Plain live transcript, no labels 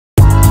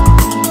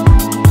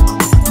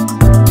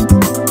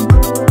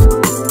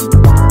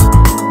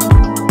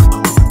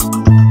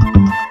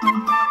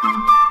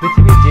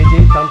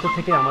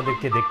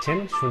আমাদেরকে দেখছেন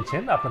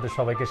শুনছেন আপনাদের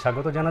সবাইকে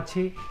স্বাগত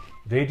জানাচ্ছি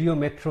রেডিও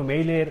মেট্রো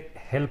মেইলের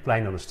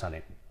হেল্পলাইন অনুষ্ঠানে।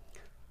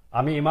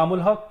 আমি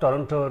ইমামুল হক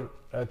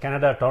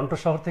কানাডার টরন্টো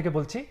শহর থেকে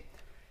বলছি।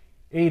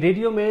 এই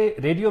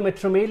রেডিও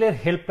মেট্রো মেইলের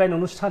হেল্পলাইন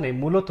অনুষ্ঠানে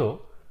মূলত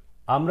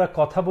আমরা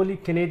কথা বলি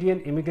কানাডিয়ান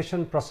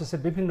ইমিগ্রেশন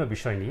প্রসেসের বিভিন্ন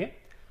বিষয় নিয়ে।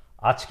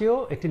 আজকেও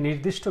একটি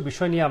নির্দিষ্ট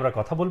বিষয় নিয়ে আমরা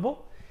কথা বলবো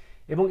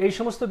এবং এই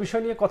সমস্ত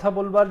বিষয় নিয়ে কথা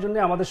বলবার জন্য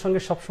আমাদের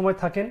সঙ্গে সবসময়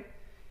থাকেন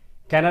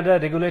Canada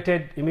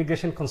regulated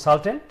immigration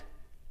consultant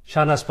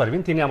Shahnaz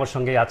Parvin, তিনি আমার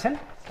সঙ্গে আছেন।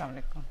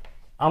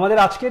 আমাদের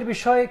আজকের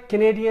বিষয়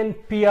কানাডিয়ান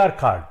পিআর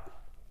কার্ড।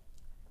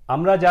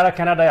 আমরা যারা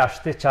কানাডায়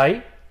আসতে চাই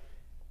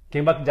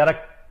কিংবা যারা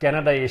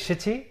কানাডায়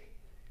এসেছি,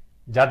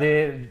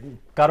 যাদের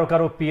কারো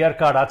কারো পিআর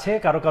কার্ড আছে,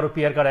 কারো কারো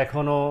পিআর কার্ড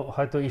এখনো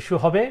হয়তো ইস্যু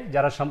হবে,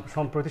 যারা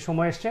সম্প্রতি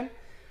সময় এসছেন,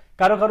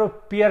 কারো কারো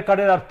পিআর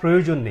কার্ডের আর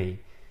প্রয়োজন নেই,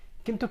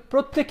 কিন্তু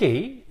প্রত্যেকেই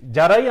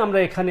যারাই আমরা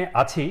এখানে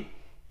আছি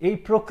এই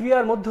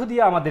প্রক্রিয়ার মধ্য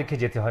দিয়ে আমাদেরকে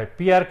যেতে হয়।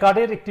 পিআর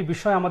কার্ডের একটি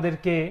বিষয়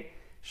আমাদেরকে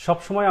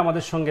সবসময়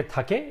আমাদের সঙ্গে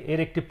থাকে, এর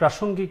একটি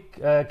প্রাসঙ্গিক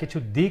কিছু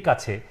দিক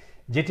আছে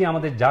যেটি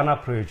আমাদের জানা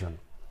প্রয়োজন।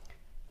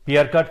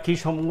 পিআর কার্ড কি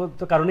সঙ্গত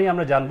কারণেই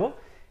আমরা জানবো,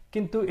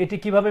 কিন্তু এটি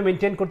কিভাবে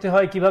মেনটেন করতে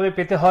হয়, কিভাবে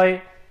পেতে হয়,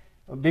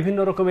 বিভিন্ন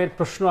রকমের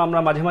প্রশ্ন আমরা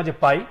মাঝে মাঝে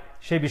পাই।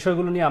 সেই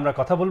বিষয়গুলো নিয়ে আমরা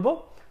কথা বলবো।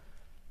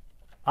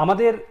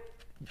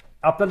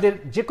 আপনাদের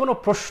যে কোনো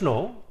প্রশ্ন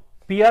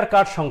পিআর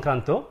কার্ড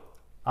সংক্রান্ত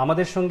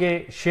আমাদের সঙ্গে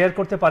শেয়ার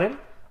করতে পারেন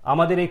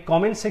আমাদের এই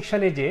কমেন্ট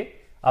সেকশনে। যে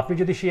আপনি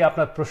যদি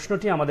আপনার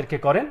প্রশ্নটি আমাদেরকে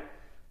করেন,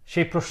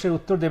 সেই প্রশ্নের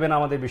উত্তর দেবেন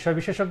আমাদের বিষয়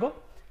বিশেষজ্ঞ।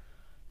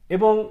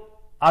 এবং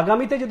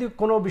আগামীতে যদি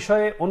কোনো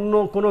বিষয়ে অন্য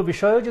কোনো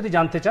বিষয়েও যদি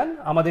জানতে চান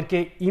আমাদেরকে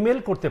ইমেল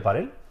করতে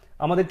পারেন।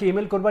 আমাদেরকে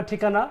ইমেল করবার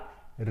ঠিকানা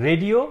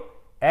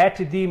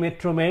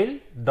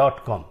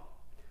radio@themetromail.com।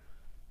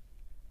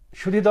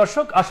 শুধু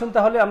দর্শক, আসুন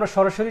তাহলে আমরা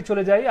সরাসরি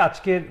চলে যাই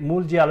আজকের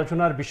মূল যে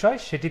আলোচনার বিষয়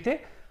সেটিতে।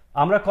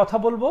 আমরা কথা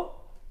বলবো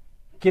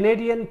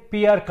কানাডিয়ান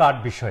পিআর কার্ড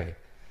বিষয়ে।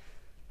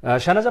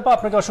 শাহনাজ আপা,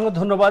 আপনাকে অসংখ্য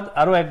ধন্যবাদ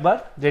আরও একবার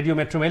রেডিও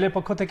মেট্রো মেইলের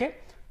পক্ষ থেকে।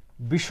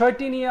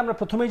 বিষয়টি নিয়ে আমরা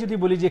প্রথমেই যদি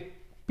বলি যে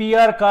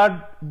পিআর কার্ড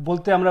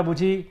বলতে আমরা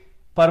বুঝি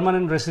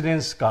পার্মানেন্ট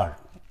রেসিডেন্স কার্ড।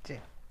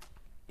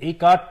 এই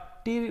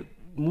কার্ডটির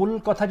মূল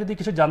কথা যদি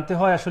কিছু জানতে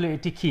হয়, আসলে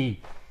এটি কি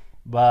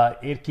বা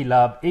এর কি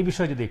লাভ, এই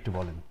বিষয়ে যদি একটু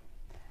বলেন।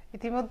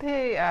 ইতিমধ্যে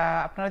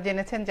আপনারা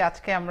জেনেছেন যে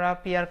আজকে আমরা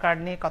পিআর কার্ড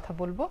নিয়ে কথা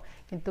বলবো,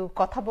 কিন্তু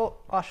কথা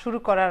শুরু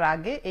করার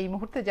আগে এই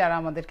মুহূর্তে যারা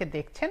আমাদেরকে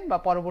দেখছেন বা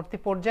পরবর্তী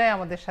পর্যায়ে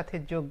আমাদের সাথে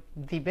যোগ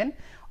দিবেন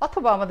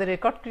অথবা আমাদের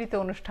রেকর্ডকৃত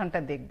অনুষ্ঠানটা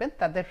দেখবেন,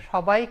 তাদের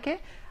সবাইকে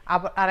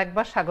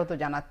আরেকবার স্বাগত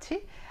জানাচ্ছি।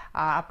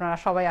 আপনারা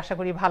সবাই আশা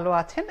করি ভালো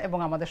আছেন এবং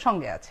আমাদের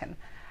সঙ্গে আছেন।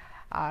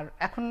 আর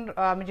এখন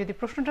আমি যদি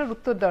প্রশ্নটার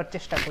উত্তর দেওয়ার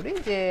চেষ্টা করি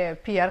যে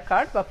পিআর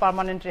কার্ড বা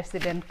পার্মানেন্ট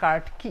রেসিডেন্ট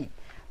কার্ড কি।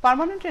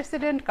 পার্মানেন্ট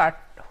রেসিডেন্ট কার্ড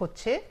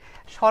হচ্ছে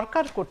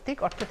সরকার কর্তৃক,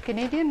 অর্থাৎ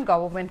কানাডিয়ান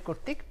গভর্নমেন্ট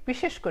কর্তৃক,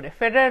 বিশেষ করে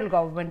ফেডারেল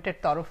গভর্নমেন্টের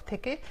তরফ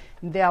থেকে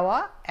দেওয়া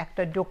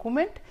একটা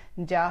ডকুমেন্ট,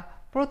 যা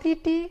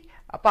প্রতিটি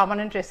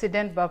পার্মানেন্ট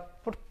রেসিডেন্ট বা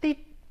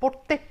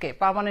প্রত্যেককে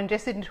পার্মানেন্ট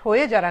রেসিডেন্ট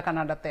হয়ে যারা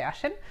কানাডাতে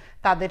আসেন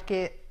তাদেরকে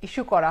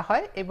ইস্যু করা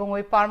হয়। এবং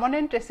ওই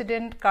পার্মানেন্ট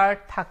রেসিডেন্ট কার্ড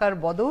থাকার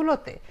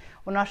বদৌলতে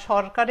ওনার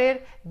সরকারের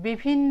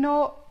বিভিন্ন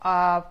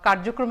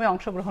কার্যক্রমে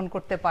অংশগ্রহণ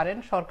করতে পারেন,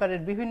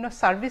 সরকারের বিভিন্ন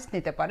সার্ভিস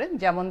নিতে পারেন।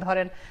 যেমন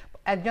ধরেন,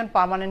 একজন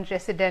পার্মানেন্ট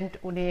রেসিডেন্ট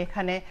উনি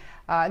এখানে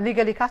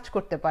লিগালি কাজ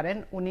করতে পারেন,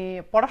 উনি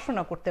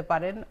পড়াশোনা করতে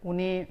পারেন,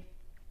 উনি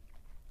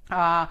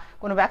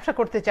কোনো ব্যবসা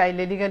করতে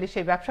চাইলে লিগালি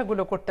সেই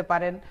ব্যবসাগুলো করতে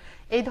পারেন।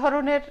 এই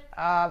ধরনের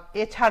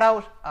এছাড়াও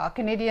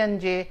কানাডিয়ান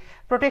যে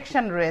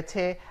প্রোটেকশন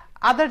রয়েছে,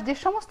 আদার যে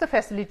সমস্ত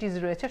ফ্যাসিলিটিস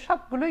রয়েছে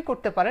সবগুলোই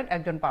করতে পারেন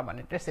একজন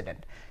পার্মানেন্ট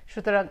রেসিডেন্ট।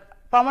 সুতরাং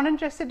পার্মানেন্ট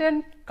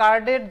রেসিডেন্ট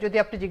কার্ডের যদি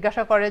আপনি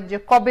জিজ্ঞাসা করেন যে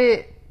কবে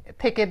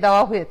থেকে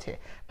দেওয়া হয়েছে,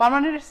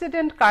 পার্মানেন্ট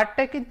রেসিডেন্ট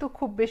কার্ডটা কিন্তু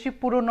খুব বেশি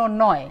পুরনো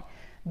নয়।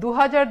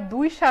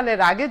 2002 সালের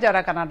আগে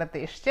যারা কানাডাতে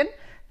এসছেন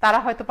তারা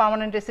হয়তো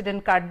পার্মানেন্ট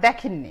রেসিডেন্ট কার্ড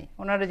দেখেননি।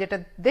 ওনারা যেটা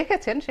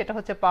দেখেছেন সেটা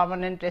হচ্ছে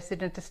পার্মানেন্ট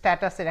রেসিডেন্ট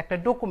স্ট্যাটাসের একটা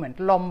ডকুমেন্ট,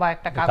 লম্বা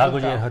একটা কাগজ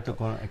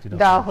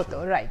দেওয়া হতো।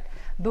 রাইট,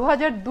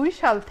 2002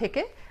 সাল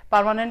থেকে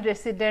পার্মানেন্ট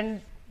রেসিডেন্ট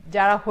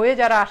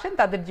যারা আসেন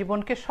তাদের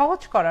জীবনকে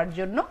সহজ করার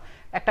জন্য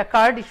একটা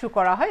কার্ড ইস্যু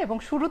করা হয়, এবং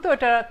শুরুতে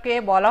এটাকে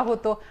বলা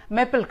হতো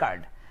মেপল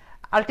কার্ড।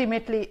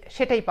 আলটিমেটলি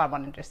সেটাই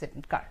পার্মানেন্ট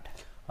রেসিডেন্ট কার্ড।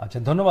 আচ্ছা,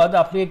 ধন্যবাদ।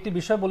 আপনি একটি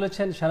বিষয়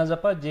বলেছেন শাহনাজ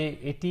আপা, যে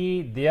এটি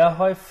দেয়া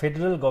হয়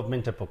ফেডারেল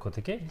গভর্নমেন্টের পক্ষ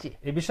থেকে।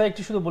 এই বিষয়ে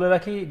একটু শুধু বলে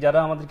রাখি যারা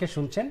আমাদেরকে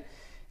শুনছেন,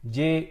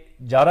 যে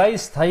যারাই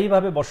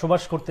স্থায়ীভাবে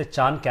বসবাস করতে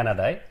চান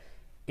কানাডায়,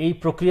 এই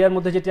প্রক্রিয়ার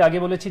মধ্যে যেটি আগে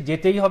বলেছি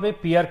যেতেই হবে।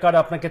 পিআর কার্ড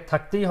আপনাকে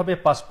থাকতেই হবে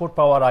পাসপোর্ট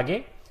পাওয়ার আগে,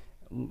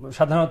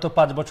 সাধারণত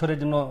 5 বছরের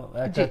জন্য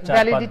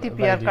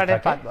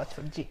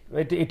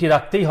এটি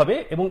রাখতেই হবে,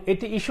 এবং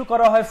এটি ইস্যু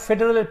করা হয়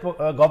ফেডারেল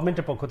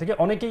গভর্নমেন্টের পক্ষ থেকে।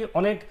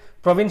 অনেক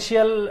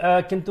প্রভিন্সিয়াল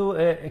কিন্তু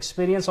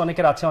এক্সপেরিয়েন্স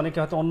অনেকের আছে, অনেকে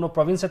হয়তো অন্য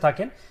প্রভিন্সে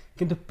থাকেন,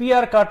 কিন্তু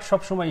পিআর কার্ড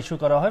সবসময় ইস্যু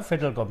করা হয়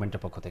ফেডারেল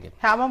গভর্নমেন্টের পক্ষ থেকে।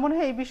 হ্যাঁ, আমার মনে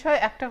হয় এই বিষয়ে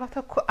একটা কথা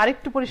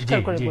আরেকটু পরিষ্কার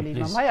করে বলি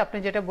ভাই, আপনি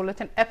যেটা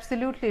বলেছেন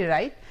অ্যাবসলিউটলি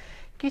রাইট।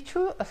 কিছু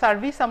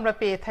সার্ভিস আমরা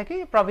পেয়ে থাকি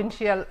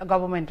প্রভিন্সিয়াল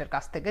গভর্নমেন্টের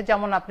কাছ থেকে,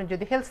 যেমন আপনি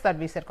যদি হেলথ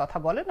সার্ভিসের কথা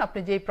বলেন, আপনি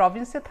যেই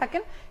প্রভিন্সে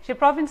থাকেন সেই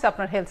প্রভিন্স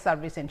আপনার হেলথ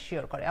সার্ভিস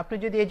এনশিওর করে। আপনি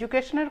যদি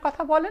এডুকেশনের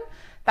কথা বলেন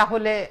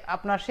তাহলে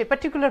আপনার সেই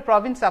পার্টিকুলার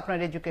প্রভিন্স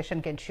আপনার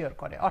এডুকেশনকে এনশিওর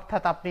করে,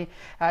 অর্থাৎ আপনি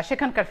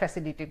সেখানকার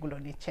ফ্যাসিলিটিগুলো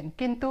নিচ্ছেন।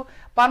 কিন্তু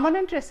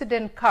পার্মানেন্ট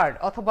রেসিডেন্ট কার্ড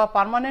অথবা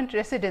পার্মানেন্ট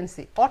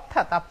রেসিডেন্সি,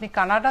 অর্থাৎ আপনি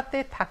কানাডাতে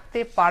থাকতে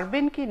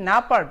পারবেন কি না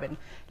পারবেন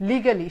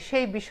লিগালি,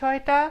 সেই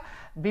বিষয়টা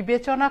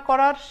বিবেচনা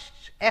করার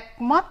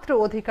একমাত্র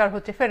অধিকার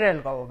হচ্ছে ফেডারেল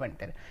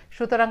গভর্নমেন্টের।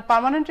 সুতরাং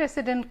পার্মানেন্ট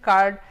রেসিডেন্ট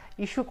কার্ড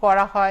ইস্যু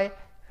করা হয়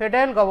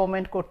ফেডারেল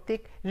গভর্নমেন্ট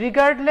কর্তৃক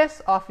রিগার্ডলেস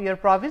অফ ইয়োর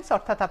প্রভিন্স,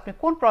 অর্থাৎ আপনি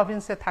কোন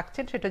প্রভিন্সে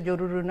থাকছেন সেটা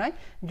জরুরি নয়,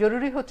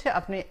 জরুরি হচ্ছে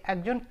আপনি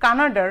একজন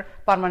কানাডার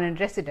পার্মানেন্ট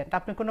রেসিডেন্ট,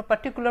 আপনি কোনো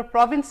পার্টিকুলার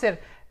প্রভিন্সের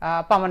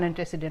পার্মানেন্ট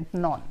রেসিডেন্ট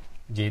নন।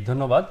 জি,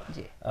 ধন্যবাদ।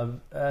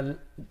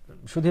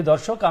 শুধু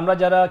দর্শক, আমরা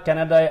যারা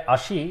কানাডায়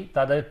আসি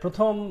তাদের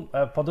প্রথম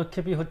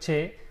পদক্ষেপই হচ্ছে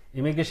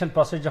ইমিগ্রেশন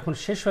প্রসেস যখন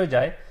শেষ হয়ে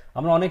যায়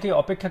আমরা অনেকেই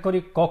অপেক্ষা করি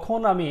কখন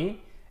আমি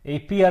এই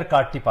পিআর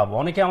কার্ডটি পাবো।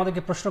 অনেকে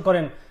আমাদেরকে প্রশ্ন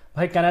করেন,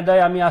 ভাই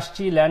কানাডায় আমি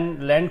আসছি,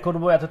 ল্যান্ড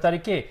করব এত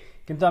তারিখে,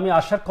 কিন্তু আমি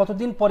আসার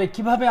কতদিন পরে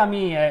কিভাবে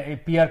আমি এই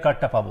পিআর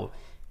কার্ডটা পাবো,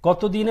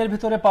 কত দিনের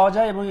ভিতরে পাওয়া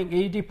যায় এবং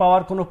এইটি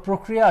পাওয়ার কোনো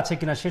প্রক্রিয়া আছে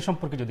কিনা সে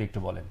সম্পর্কে যদি একটু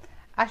বলেন।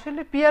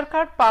 আসলে পিআর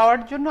কার্ড পাওয়ার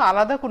জন্য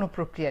আলাদা কোনো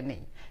প্রক্রিয়া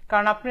নেই,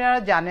 কারণ আপনারা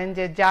জানেন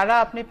যে যারা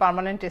আপনি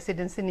পার্মানেন্ট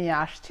রেসিডেন্সি নিয়ে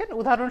আসছেন,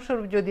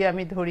 উদাহরণস্বরূপ যদি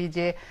আমি ধরি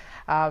যে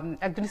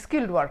একজন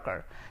স্কিল্ড ওয়ার্কার,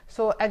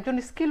 সো একজন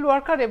স্কিল্ড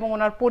ওয়ার্কার এবং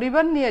ওনার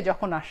পরিবার নিয়ে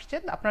যখন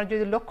আসছেন, আপনারা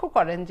যদি লক্ষ্য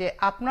করেন যে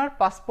আপনার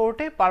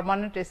পাসপোর্টে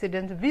পার্মানেন্ট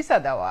রেসিডেন্স ভিসা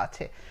দেওয়া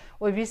আছে,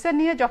 ওই ভিসা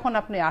নিয়ে যখন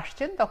আপনি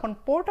আসছেন তখন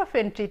পোর্ট অফ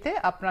এন্ট্রিতে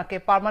আপনাকে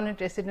পার্মানেন্ট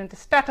রেসিডেন্ট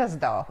স্ট্যাটাস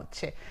দেওয়া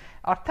হচ্ছে,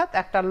 অর্থাৎ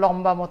একটা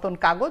লম্বা মতন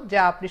কাগজ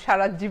যা আপনি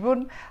সারা জীবন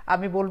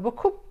আমি বলবো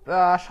খুব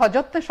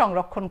সযত্নে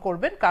সংরক্ষণ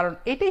করবেন, কারণ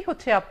এটাই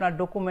হচ্ছে আপনার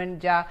ডকুমেন্ট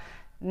যা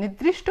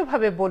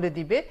নির্দিষ্টভাবে বলে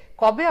দিবে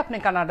কবে আপনি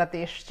কানাডাতে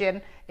এসছেন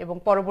এবং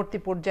পরবর্তী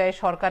পর্যায়ে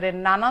সরকারের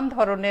নানান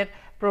ধরনের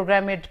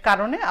প্রোগ্রামের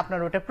কারণে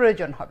আপনার ওটা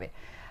প্রয়োজন হবে।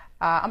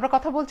 আমরা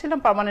কথা বলছিলাম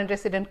পার্মানেন্ট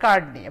রেসিডেন্ট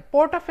কার্ড নিয়ে।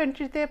 Port of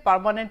এন্ট্রিতে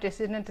permanent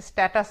resident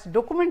status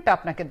ডকুমেন্টটা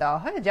আপনাকে দেওয়া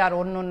হয়, যার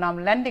অন্য নাম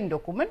ল্যান্ডিং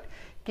ডকুমেন্ট,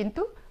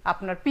 কিন্তু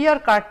আপনার পিআর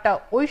কার্ডটা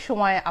ওই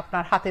সময়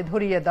আপনার হাতে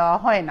ধরিয়ে দেওয়া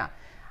হয় না।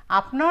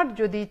 আপনার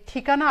যদি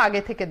ঠিকানা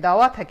আগে থেকে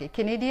দেওয়া থাকে,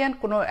 কেনেডিয়ান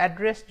কোনো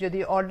অ্যাড্রেস যদি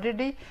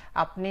অলরেডি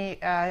আপনি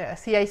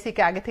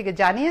সিআইসিকে আগে থেকে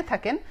জানিয়ে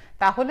থাকেন,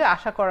 তাহলে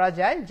আশা করা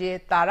যায় যে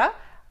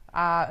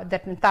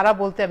তারা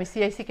বলতে আমি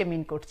সিআইসিকে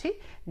মিন করছি,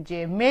 যে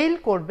মেইল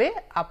করবে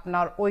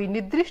আপনার ওই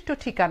নির্দিষ্ট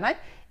ঠিকানায়।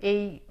 এই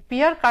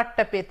পিআর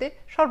কার্ডটা পেতে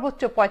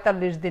সর্বোচ্চ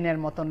 ৪৫ দিনের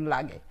মতন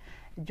লাগে।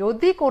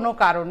 যদি কোনো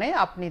কারণে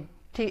আপনি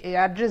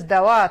অ্যাড্রেস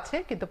দেওয়া আছে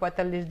কিন্তু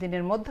 ৪৫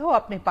 দিনের মধ্যেও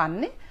আপনি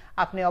পাননি,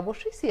 আপনি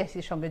অবশ্যই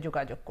সিআইসির সঙ্গে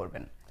যোগাযোগ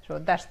করবেন। So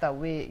that's the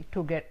way to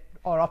get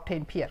or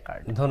obtain PR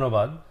card.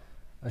 ধন্যবাদ।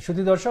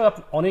 শুধু দর্শক,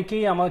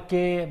 অনেকেই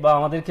আমাকে বা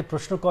আমাদেরকে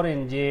প্রশ্ন করেন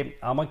যে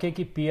আমাকে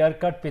কি পিআর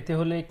কার্ড পেতে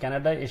হলে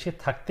কানাডায় এসে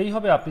থাকতেই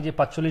হবে? আপনি যে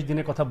 ৪৫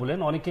 দিনের কথা বলেন,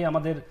 অনেকেই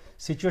আমাদের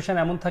সিচুয়েশন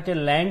এমন থাকে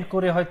ল্যান্ড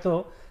করে হয়তো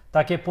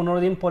তাকে ১৫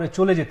 দিন পরে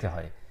চলে যেতে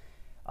হয়,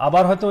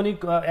 আবার হয়তো উনি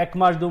 ১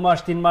 মাস ২ মাস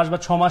 ৩ মাস বা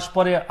 ৬ মাস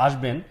পরে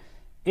আসবেন।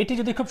 এটি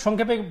যদি খুব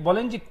সংক্ষেপে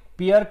বলেন যে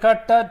পিআর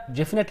কার্ডটা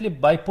ডেফিনেটলি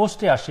বাই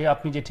পোস্টে আসে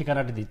আপনি যে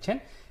ঠিকানাটি দিচ্ছেন,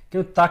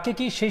 কিন্তু তাকে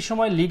কি সেই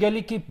সময়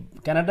লিগালি কি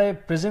কানাডায়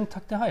প্রেজেন্ট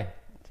থাকতে হয়?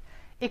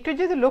 একটু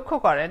যদি লক্ষ্য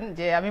করেন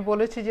যে আমি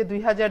বলেছি যে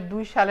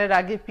 ২০০২ সালের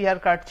আগে পিআর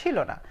কার্ড ছিল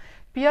না।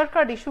 পিআর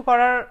কার্ড ইস্যু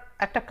করার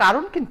একটা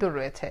কারণ কিন্তু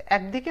রয়েছে।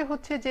 একদিকে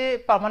হচ্ছে যে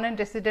পার্মানেন্ট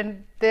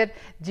রেসিডেন্টদের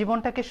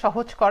জীবনটাকে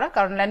সহজ করা,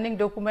 কারণ ল্যান্ডিং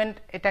ডকুমেন্ট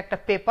এটা একটা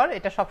পেপার,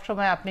 এটা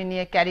সবসময় আপনি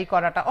নিয়ে ক্যারি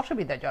করাটা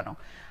অসুবিধাজনক।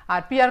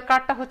 আর পিআর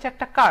কার্ডটা হচ্ছে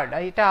একটা কার্ড,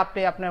 এটা আপনি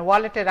আপনার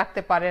ওয়ালেটে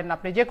রাখতে পারেন,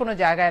 আপনি যে কোনো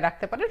জায়গায়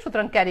রাখতে পারেন,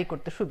 সুতরাং ক্যারি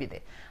করতে সুবিধে।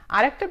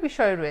 আরেকটা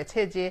বিষয় রয়েছে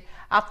যে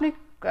আপনি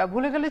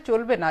ভুলে গেলে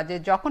চলবে না যে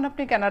যখন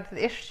আপনি কানাডাতে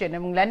এসছেন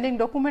এবং ল্যান্ডিং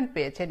ডকুমেন্ট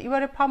পেয়েছেন, you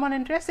R a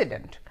permanent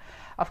resident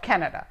of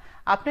Canada.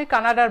 আপনি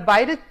কানাডার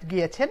বাইরে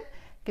গিয়েছেন,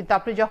 কিন্তু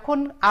আপনি যখন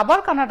আবার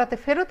কানাডাতে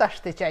ফেরত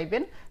আসতে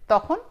চাইবেন,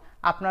 তখন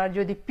আপনার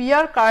যদি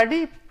পিআর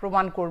কার্ডই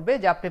প্রমাণ করবে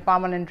যে আপনি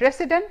পার্মানেন্ট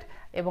রেসিডেন্ট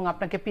এবং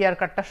আপনাকে পিআর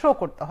কার্ডটা শো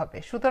করতে হবে।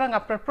 সুতরাং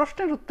আপনার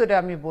প্রশ্নের উত্তরে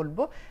আমি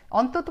বলবো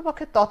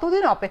অন্ততপক্ষে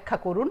ততদিন অপেক্ষা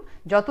করুন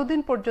যতদিন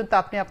পর্যন্ত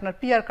আপনি আপনার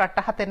পিআর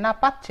কার্ডটা হাতে না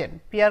পাচ্ছেন।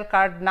 পিআর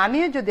কার্ড না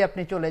নিয়ে যদি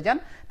আপনি চলে যান,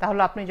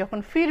 তাহলে আপনি যখন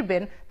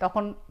ফিরবেন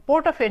তখন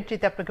পোর্ট অফ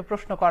এন্ট্রিতে আপনাকে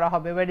প্রশ্ন করা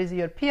হবে where is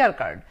your PR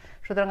card.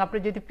 সুতরাং আপনি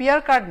যদি পিআর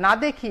কার্ড না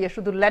দেখিয়ে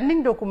শুধু ল্যান্ডিং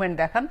ডকুমেন্ট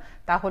দেখান,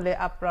 তাহলে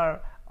আপনার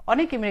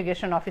অনেক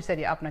ইমিগ্রেশন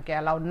অফিসারই আপনাকে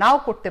অ্যালাউ নাও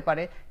করতে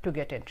পারে to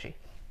get entry.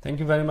 Thank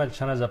you very much,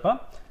 Shanaz Appa.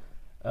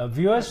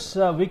 Viewers,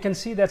 we can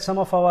see that some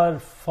of our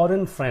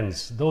foreign friends,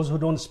 those who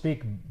don't speak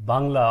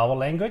Bangla, our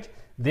language,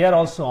 they are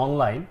also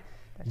online.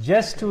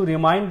 Just to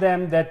remind them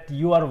that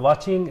you are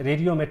watching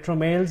Radio Metro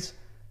Mail's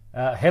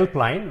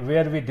helpline,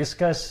 where we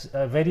discuss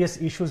various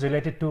issues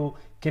related to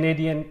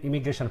Canadian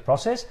immigration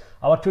process.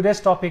 Our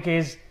today's topic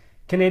is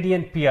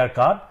Canadian PR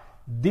card.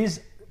 This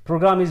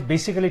program is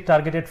basically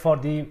targeted for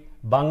the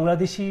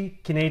Bangladeshi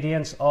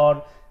Canadians or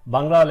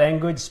Bangla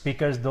language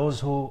speakers, those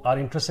who are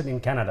interested in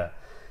Canada.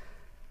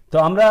 তো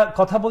আমরা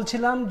কথা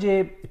বলছিলাম যে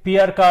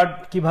PR card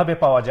কিভাবে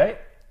পাওয়া যায়।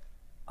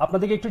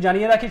 আপনাদেরকে একটু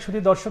জানিয়ে রাখি শুধু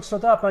দর্শক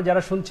শ্রোতা, আপনারা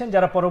যারা শুনছেন,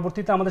 যারা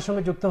পরবর্তীতে আমাদের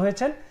সঙ্গে যুক্ত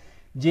হয়েছেন,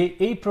 যে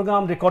এই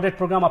প্রোগ্রাম, রেকর্ডেড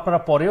প্রোগ্রাম আপনারা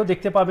পরেও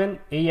দেখতে পাবেন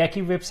এই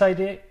একই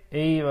ওয়েবসাইটে,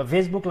 এই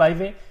ফেসবুক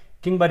লাইভে,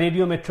 কিংবা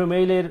রেডিও মেট্রো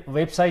মেইলের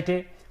ওয়েবসাইটে,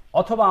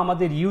 অথবা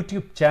আমাদের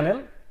ইউটিউব চ্যানেল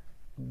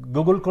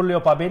গুগল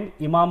করলেও পাবেন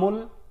ইমামুল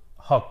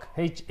হক,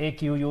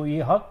 HAQUE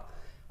হক,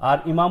 আর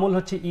ইমামুল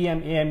হচ্ছে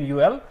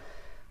EMAMUL।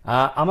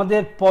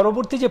 আমাদের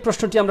পরবর্তী যে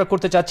প্রশ্নটি আমরা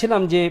করতে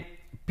চাচ্ছিলাম যে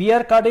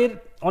পিআর কার্ডের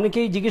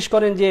অনেকেই জিজ্ঞেস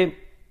করেন যে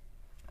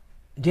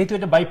যেহেতু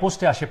এটা বাই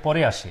পোস্টে আসে,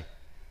 পরে আসে,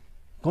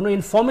 কোনো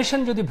ইনফরমেশন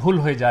যদি ভুল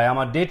হয়ে যায়,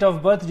 আমার ডেট অফ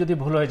বার্থ যদি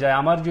ভুল হয়ে যায়,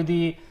 আমার যদি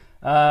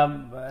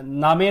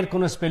নামের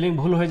কোনো স্পেলিং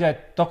ভুল হয়ে যায়,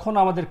 তখন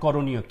আমাদের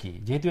করণীয় কি?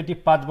 যেহেতু এটি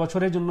 5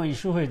 বছরের জন্য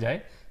ইস্যু হয়ে যায়,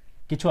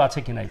 কিছু আছে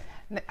কি নাই?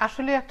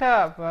 আসলে একটা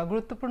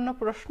গুরুত্বপূর্ণ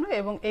প্রশ্ন,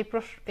 এবং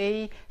এই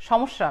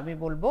সমস্যা আমি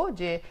বলবো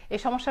যে এই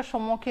সমস্যার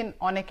সম্মুখীন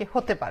অনেকে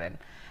হতে পারেন।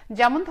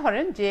 যেমন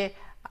ধরেন যে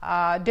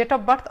ডেট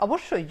অফ বার্থ,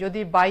 অবশ্যই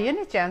যদি বাই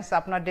এনি চান্স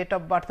আপনার ডেট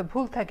অফ বার্থ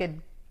ভুল থাকে,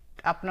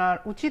 আপনার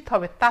উচিত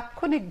হবে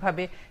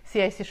তাৎক্ষণিকভাবে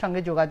সিআইসির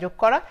সঙ্গে যোগাযোগ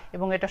করা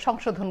এবং এটা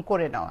সংশোধন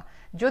করে নেওয়া।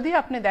 যদি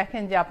আপনি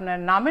দেখেন যে আপনার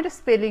নামের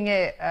স্পেলিংয়ে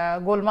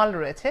গোলমাল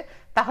রয়েছে,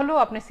 তাহলেও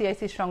আপনি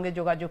সিআইসির সঙ্গে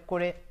যোগাযোগ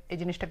করে এই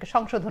জিনিসটাকে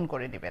সংশোধন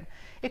করে নেবেন।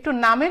 একটু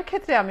নামের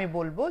ক্ষেত্রে আমি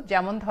বলবো,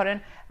 যেমন ধরেন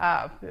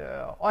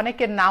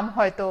অনেকের নাম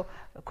হয়তো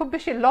খুব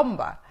বেশি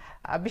লম্বা,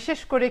 বিশেষ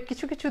করে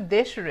কিছু কিছু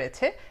দেশ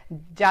রয়েছে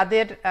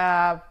যাদের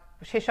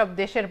সেসব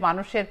দেশের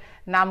মানুষের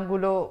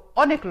নামগুলো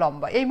অনেক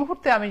লম্বা। এই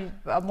মুহূর্তে আমি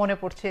মনে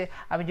পড়ছে,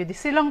 আমি যদি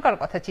শ্রীলঙ্কার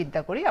কথা চিন্তা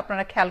করি,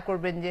 আপনারা খেয়াল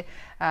করবেন যে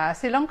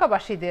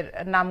শ্রীলঙ্কাবাসীদের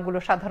নামগুলো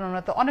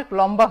সাধারণত অনেক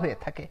লম্বা হয়ে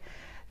থাকে।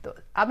 তো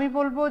আমি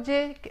বলবো যে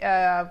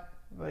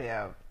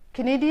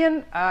কানাডিয়ান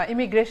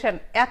ইমিগ্রেশন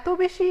এত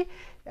বেশি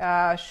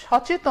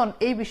সচেতন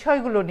এই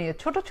বিষয়গুলো নিয়ে,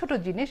 ছোট ছোট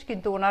জিনিস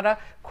কিন্তু ওনারা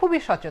খুবই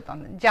সচেতন।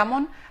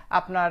 যেমন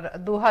আপনার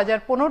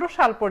 2015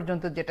 সাল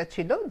পর্যন্ত যেটা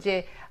ছিল যে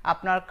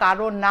আপনার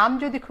কারো নাম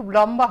যদি খুব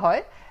লম্বা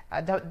হয়,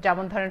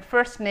 যেমন ধরেন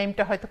ফার্স্ট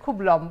নেমটা হয়তো খুব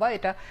লম্বা,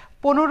 এটা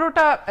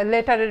 15টা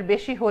লেটারের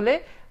বেশি হলে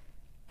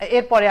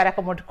এরপরে আর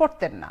অ্যাকোমোডেট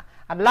করতেন না।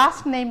 আর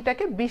লাস্ট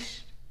নেমটাকে 20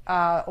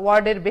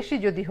 ওয়ার্ডের বেশি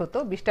যদি হতো,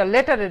 20টা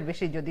লেটারের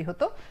বেশি যদি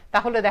হতো,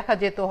 তাহলে দেখা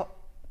যেত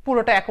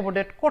পুরোটা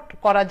অ্যাকোমোডেট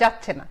করা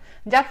যাচ্ছে না।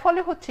 যার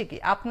ফলে হচ্ছে কি,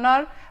 আপনার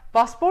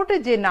পাসপোর্টে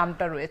যে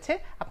নামটা রয়েছে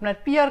আপনার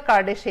পিআর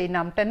কার্ডে সেই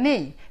নামটা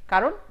নেই,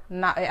 কারণ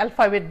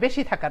অ্যালফাবেট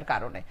বেশি থাকার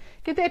কারণে।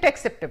 কিন্তু এটা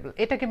অ্যাকসেপ্টেবল,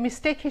 এটাকে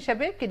মিস্টেক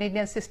হিসেবে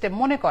কানাডিয়ান সিস্টেম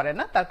মনে করে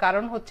না। তার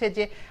কারণ হচ্ছে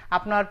যে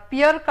আপনার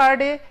পিআর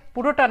কার্ডে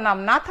পুরোটা নাম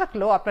না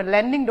থাকলেও আপনার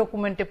ল্যান্ডিং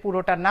ডকুমেন্টে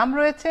পুরোটা নাম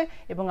রয়েছে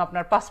এবং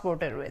আপনার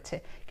পাসপোর্টে রয়েছে।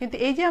 কিন্তু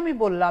এই যে আমি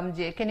বললাম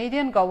যে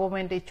কানাডিয়ান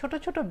গভর্নমেন্ট এই ছোট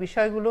ছোট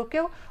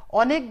বিষয়গুলোকেও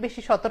অনেক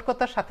বেশি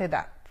সতর্কতার সাথে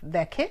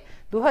দেখে।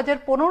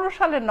 2015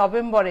 সালের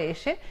নভেম্বরে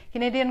এসে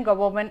কানাডিয়ান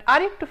গভর্নমেন্ট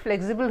আর একটু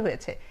ফ্লেক্সিবল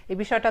হয়েছে। এই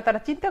বিষয়টা তারা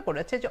চিন্তা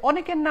করেছে যে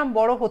অনেকের নাম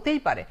বড় হতেই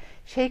পারে,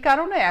 সেই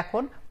কারণে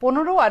এখন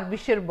 15 আর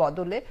 20-এর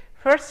বদলে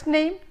ফার্স্ট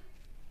নেম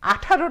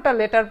 18টা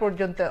লেটার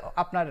পর্যন্ত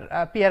আপনার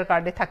পিআর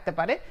কার্ডে থাকতে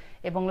পারে,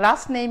 এবং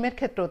লাস্ট নেইমের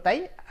ক্ষেত্রেও তাই।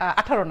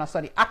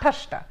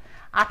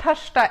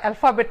 28টা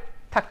অ্যালফাবেট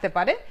থাকতে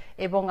পারে,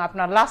 এবং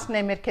আপনার লাস্ট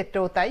নেমের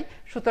ক্ষেত্রেও তাই।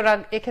 সুতরাং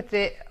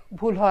এক্ষেত্রে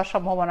ভুল হওয়ার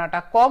সম্ভাবনাটা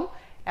কম,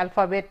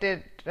 অ্যালফাবেটের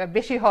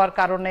বেশি হওয়ার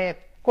কারণে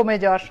কমে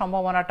যাওয়ার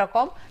সম্ভাবনাটা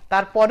কম।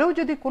 তারপরেও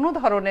যদি কোনো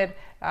ধরনের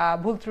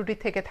ভুল ত্রুটি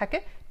থেকে থাকে,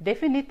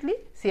 ডেফিনিটলি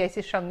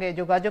সিআইসির সঙ্গে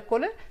যোগাযোগ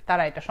করলে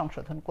তারা এটা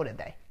সংশোধন করে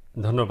দেয়।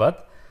 ধন্যবাদ।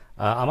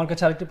 আমার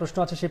কাছে আরেকটি প্রশ্ন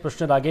আছে, সেই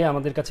প্রশ্নের আগে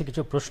আমাদের কাছে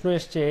কিছু প্রশ্ন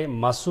এসছে।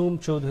 মাসুম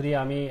চৌধুরী,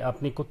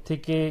 আপনি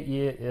কোত্থেকে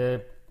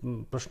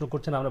প্রশ্ন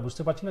করছেন আমরা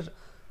বুঝতে পারছি না,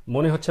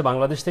 মনে হচ্ছে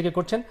বাংলাদেশ থেকে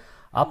করছেন।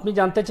 আপনি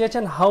জানতে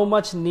চেয়েছেন how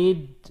much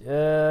need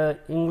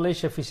English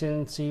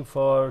efficiency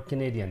for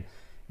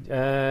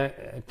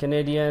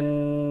Canadian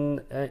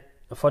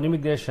for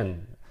immigration,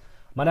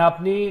 মানে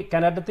আপনি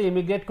কানাডাতে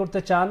ইমিগ্রেট করতে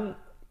চান,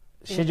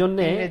 সেজন্য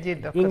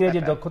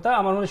ইংরেজির দক্ষতা।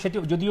 আমার মনে হয় সেটি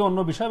যদিও অন্য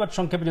বিষয়, বাট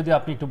সংক্ষেপে যদি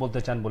আপনি একটু বলতে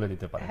চান বলে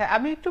দিতে পারেন। হ্যাঁ,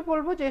 আমি একটু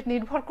বলবো যে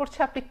নির্ভর করছে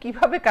আপনি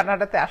কিভাবে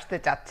কানাডাতে আসতে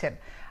চাচ্ছেন।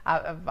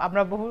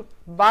 আমরা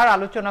বহুবার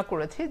আলোচনা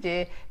করেছি যে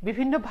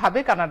বিভিন্ন ভাবে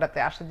কানাডাতে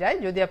আসা যায়।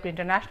 যদি আপনি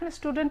ইন্টারন্যাশনাল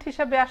স্টুডেন্ট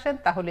হিসাবে আসেন,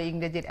 তাহলে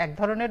ইংরেজির এক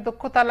ধরনের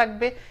দক্ষতা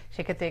লাগবে,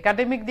 সেক্ষেত্রে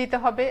একাডেমিক দিতে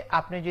হবে।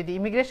 আপনি যদি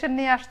ইমিগ্রেশন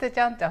নিয়ে আসতে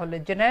চান, তাহলে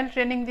জেনারেল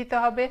ট্রেনিং দিতে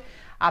হবে।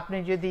 আপনি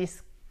যদি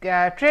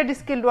ট্রেড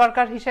স্কিল্ড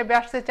ওয়ার্কার হিসেবে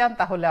আসতে চান,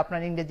 তাহলে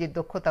আপনার ইংরেজির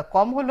দক্ষতা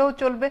কম হলেও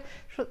চলবে।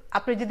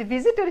 আপনি যদি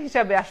ভিজিটর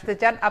হিসাবে আসতে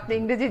চান, আপনি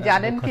ইংরেজি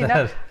জানেন কিনা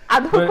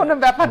আদৌ কোনো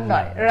ব্যাপার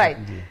নয়, রাইট?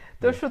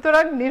 তো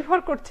সুতরাং নির্ভর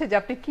করছে যে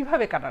আপনি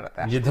কিভাবে কানাডাতে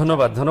আসেন।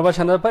 ধন্যবাদ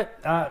সানার ভাই।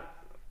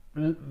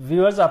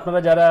 ভিউয়ার্স, আপনারা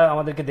যারা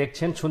আমাদেরকে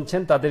দেখছেন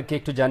শুনছেন, তাদেরকে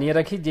একটু জানিয়ে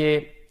রাখি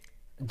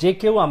যে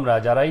কেউ আমরা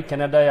যারাই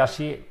কানাডায়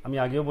আসি, আমি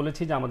আগেও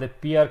বলেছি যে আমাদের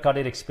পিআর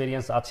কার্ডের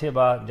এক্সপেরিয়েন্স আছে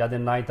বা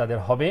যাদের নাই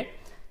তাদের হবে।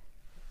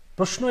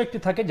 প্রশ্ন একটি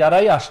থাকে,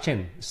 যারাই আসছেন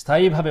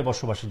স্থায়ীভাবে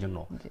বসবাসের জন্য,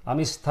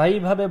 আমি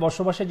স্থায়ীভাবে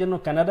বসবাসের জন্য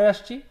কানাডায়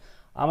আসছি,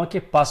 আমাকে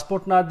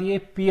পাসপোর্ট না দিয়ে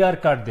পিআর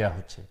কার্ড দেওয়া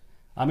হচ্ছে,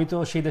 আমি তো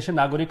সেই দেশের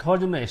নাগরিক হওয়ার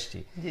জন্য এসেছি।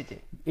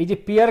 এই যে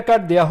পিআর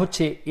কার্ড দেওয়া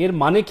হচ্ছে, এর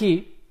মানে কি,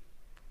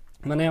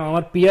 মানে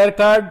আমার পিআর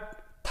কার্ড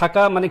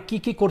থাকা মানে কি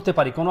কি করতে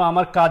পারি, কোনো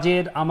আমার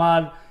কাজের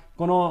আমার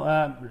কোনো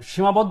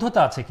সীমাবদ্ধতা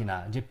আছে কিনা,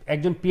 যে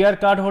একজন পিআর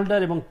কার্ড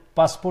হোল্ডার এবং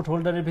পাসপোর্ট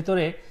হোল্ডারের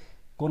ভিতরে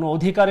কোনো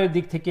অধিকারের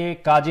দিক থেকে,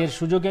 কাজের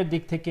সুযোগের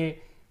দিক থেকে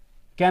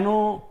কেন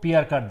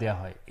পিআর কার্ড দেওয়া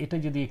হয়, এটা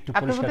যদি একটু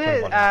পরিষ্কার করে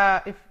বলেন।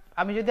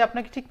 আমি যদি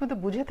আপনাকে ঠিকমতো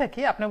বুঝে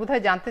থাকি, আপনি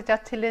বোধহয় জানতে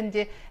চাচ্ছিলেন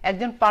যে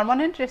একজন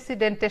পার্মানেন্ট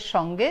রেসিডেন্টের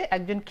সঙ্গে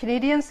একজন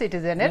কানাডিয়ান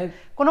সিটিজেনের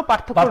কোনো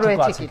পার্থক্য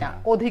রয়েছে কিনা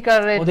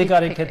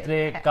অধিকারের ক্ষেত্রে,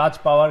 কাজ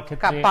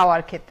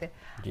পাওয়ার ক্ষেত্রে।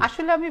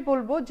 আসলে আমি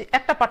বলবো যে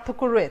একটা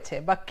পার্থক্য রয়েছে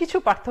বা কিছু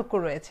পার্থক্য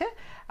রয়েছে,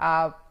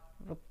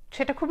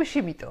 সেটা খুবই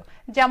সীমিত।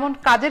 যেমন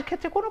কাজের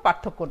ক্ষেত্রে কোনো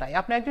পার্থক্য নাই,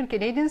 আপনি একজন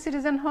কানাডিয়ান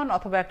সিটিজেন হন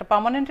অথবা একটা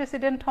পার্মানেন্ট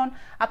রেসিডেন্ট হন,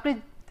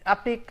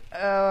 আপনি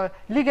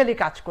লিগ্যালি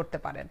কাজ করতে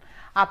পারেন,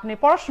 আপনি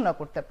পড়াশোনা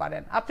করতে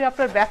পারেন, আপনি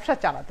আপনার ব্যবসা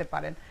চালাতে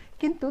পারেন।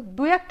 কিন্তু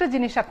দুই একটা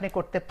জিনিস আপনি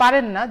করতে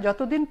পারেন না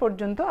যতদিন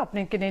পর্যন্ত আপনি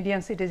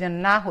কানাডিয়ান সিটিজেন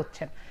না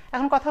হচ্ছেন।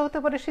 এখন কথা হতে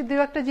পারে সেই দুই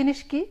একটা জিনিস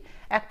কি?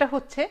 একটা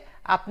হচ্ছে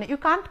আপনি you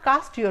can't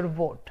caste your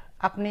vote,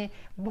 আপনি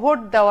ভোট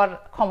দেওয়ার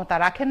ক্ষমতা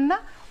রাখেন না,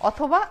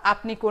 অথবা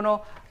আপনি কোনো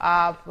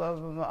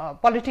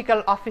পলিটিক্যাল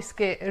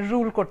অফিসকে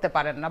রুল করতে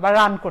পারেন না বা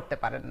রান করতে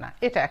পারেন না,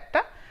 এটা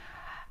একটা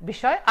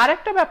বিষয়।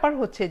 আরেকটা ব্যাপার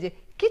হচ্ছে যে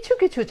কিছু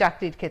কিছু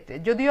চাকরির ক্ষেত্রে,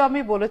 যদিও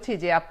আমি বলেছি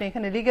যে আপনি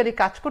এখানে লিগালি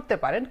কাজ করতে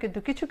পারেন, কিন্তু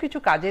কিছু কিছু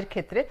কাজের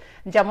ক্ষেত্রে,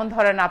 যেমন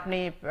ধরেন আপনি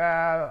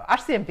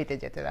আরসিএমপিতে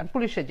যেতে চান,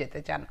 পুলিশে যেতে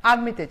চান,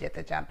 আর্মিতে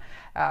যেতে চান,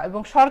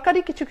 এবং সরকারি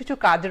কিছু কিছু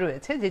কাজ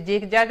রয়েছে যে যে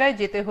জায়গায়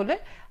যেতে হলে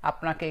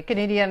আপনাকে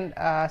কানাডিয়ান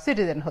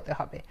সিটিজেন হতে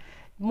হবে।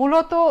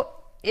 মূলত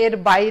এর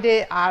বাইরে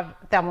আর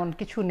তেমন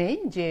কিছু নেই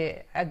যে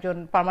একজন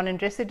পার্মানেন্ট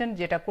রেসিডেন্ট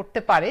যেটা করতে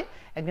পারে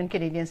একজন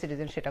কানাডিয়ান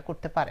সিটিজেন সেটা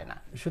করতে পারে না।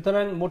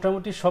 সুতরাং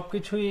মোটামুটি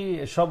সবকিছুই,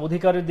 সব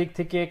অধিকারের দিক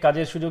থেকে,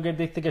 কাজের সুযোগের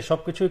দিক থেকে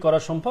সবকিছুই করা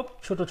সম্ভব।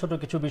 ছোট ছোট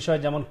কিছু বিষয়,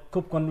 যেমন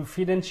খুব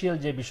কনফিডেন্সিয়াল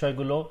যে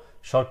বিষয়গুলো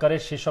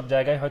সরকারের, সেসব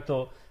জায়গায় হয়তো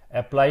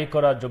অ্যাপ্লাই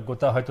করার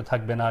যোগ্যতা হয়তো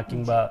থাকবে না,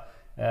 কিংবা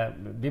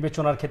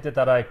বিবেচনার ক্ষেত্রে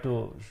তারা একটু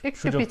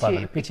সুযোগ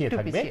পাবে, পিছিয়ে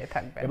থাকবে।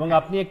 এবং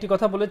আপনি একটি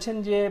কথা বলেছেন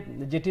যে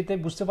যেটিতে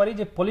বুঝতে পারি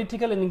যে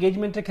পলিটিক্যাল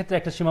এনগেজমেন্টের ক্ষেত্রে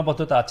একটা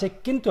সীমাবদ্ধতা আছে,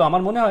 কিন্তু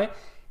আমার মনে হয়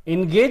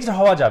এনগেজড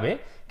হওয়া যাবে,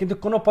 কিন্তু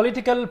কোন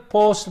পলিটিক্যাল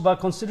পোস্ট বা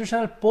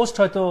কনস্টিটিউশনাল পোস্ট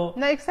হয়তো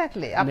না।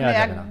 এক্স্যাক্টলি, আপনি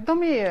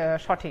একদমই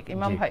সঠিক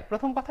ইমাম ভাই।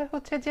 প্রথম কথা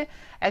হচ্ছে যে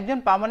একজন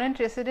পার্মানেন্ট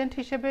রেসিডেন্ট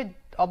হিসেবে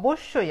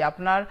অবশ্যই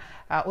আপনার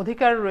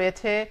অধিকার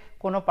রয়েছে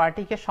কোনো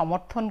পার্টিকে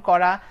সমর্থন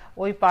করা,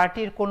 ওই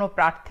পার্টির কোনো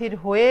প্রার্থীর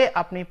হয়ে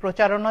আপনি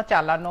প্রচারণা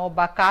চালানো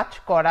বা কাজ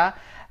করা,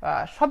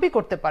 সবই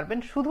করতে পারবেন।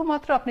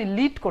 শুধুমাত্র আপনি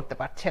লিড করতে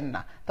পারছেন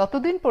না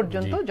ততদিন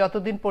পর্যন্ত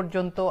যতদিন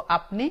পর্যন্ত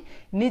আপনি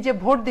নিজে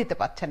ভোট দিতে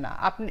পারছেন না।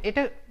 আপনি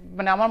এটা,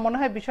 মানে আমার মনে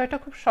হয় বিষয়টা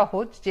খুব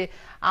সহজ, যে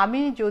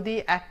আমি যদি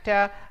একটা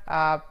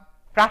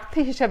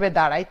প্রার্থী হিসেবে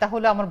দাঁড়াই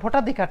তাহলে আমার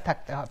ভোটাধিকার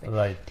থাকতে হবে।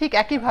 ঠিক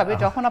একইভাবে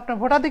যখন আপনার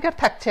ভোটাধিকার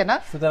থাকছে না,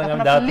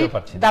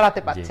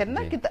 দাঁড়াতে পারছেন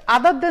না, কিন্তু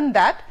আদার দেন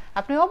দ্যাট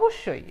আপনি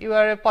অবশ্যই you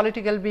R a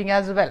political being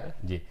as well.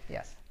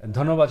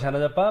 ধন্যবাদ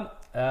শাহনাজ আপা।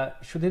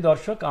 শুধু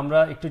দর্শক, আমরা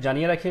একটু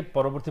জানিয়ে রাখি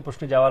পরবর্তী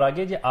প্রশ্নে যাওয়ার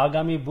আগে যে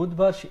আগামী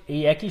বুধবার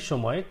এই একই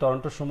সময়,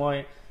 টরন্টো সময়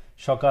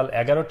সকাল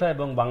 11টা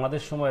এবং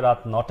বাংলাদেশ সময় রাত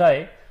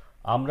 9টায়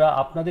আমরা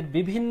আপনাদের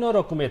বিভিন্ন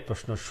রকমের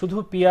প্রশ্ন, শুধু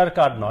পিআর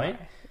কার্ড নয়,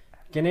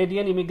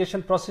 কানাডিয়ান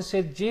ইমিগ্রেশন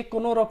প্রসেসের যে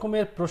কোনো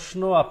রকমের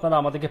প্রশ্ন আপনারা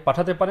আমাদেরকে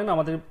পাঠাতে পারেন।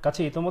 আমাদের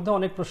কাছে ইতোমধ্যে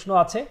অনেক প্রশ্ন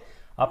আছে,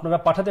 আপনারা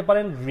পাঠাতে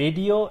পারেন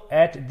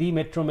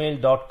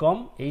radio@themetromail.com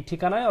এই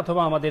ঠিকানায়,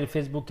 অথবা আমাদের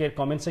ফেসবুকের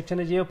কমেন্ট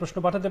সেকশনে যেও প্রশ্ন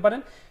পাঠাতে পারেন।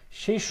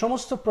 সেই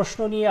সমস্ত প্রশ্ন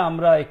নিয়ে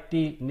আমরা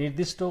একটি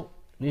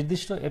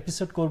নির্দিষ্ট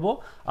এপিসোড করব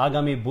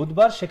আগামী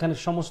বুধবার, সেখানে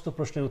সমস্ত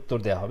প্রশ্নের উত্তর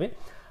দেওয়া হবে।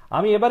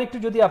 আমি এবার একটু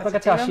যদি আপনার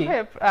কাছে আসি,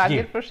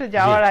 আগের প্রশ্নে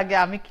যাওয়ার আগে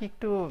আমি কি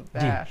একটু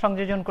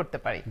সংযোজন করতে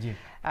পারি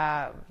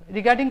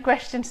রিগার্ডিং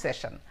কোয়েশ্চেন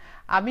সেশন?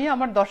 আমি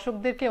আমার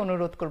দর্শকদেরকে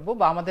অনুরোধ করব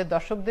বা আমাদের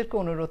দর্শকদেরকে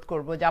অনুরোধ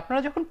করব যে আপনারা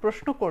যখন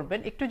প্রশ্ন করবেন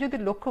একটু যদি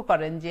লক্ষ্য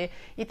করেন যে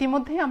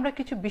ইতিমধ্যেই আমরা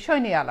কিছু বিষয়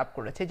নিয়ে আলাপ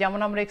করেছি, যেমন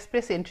আমরা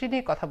এক্সপ্রেস এন্ট্রি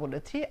নিয়ে কথা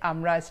বলেছি,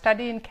 আমরা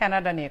স্টাডি ইন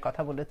কানাডা নিয়ে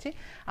কথা বলেছি,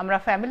 আমরা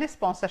ফ্যামিলি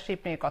স্পন্সরশিপ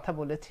নিয়ে কথা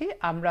বলেছি,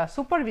 আমরা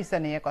সুপার ভিসা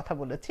নিয়ে কথা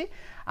বলেছি,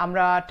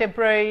 আমরা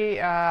টেম্পোরারি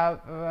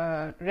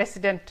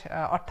রেসিডেন্ট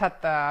অর্থাৎ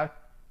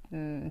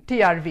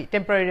টিআরভি,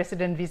 টেম্পোরারি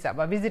রেসিডেন্ট ভিসা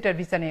বা ভিজিটার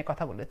ভিসা নিয়ে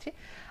কথা বলেছি।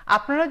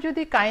 আপনারা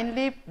যদি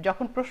কাইন্ডলি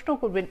যখন প্রশ্ন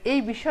করবেন এই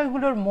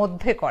বিষয়গুলোর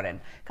মধ্যে করেন,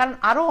 কারণ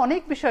আরো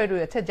অনেক বিষয়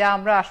রয়েছে যা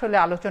আমরা আসলে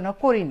আলোচনা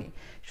করিনি।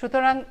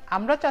 সুতরাং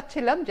আমরা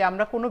চাচ্ছিলাম যে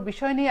আমরা কোনো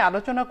বিষয় নিয়ে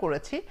আলোচনা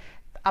করেছি,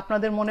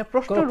 আপনাদের মনে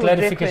প্রশ্ন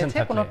রয়েছে,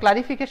 কোনো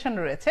ক্লারিফিকেশন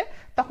রয়েছে,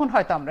 তখন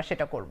হয়তো আমরা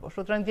সেটা করব।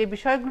 সুতরাং যে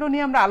বিষয়গুলো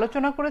নিয়ে আমরা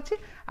আলোচনা করেছি,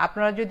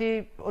 আপনারা যদি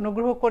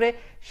অনুগ্রহ করে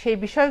সেই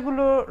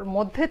বিষয়গুলোর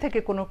মধ্যে থেকে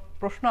কোনো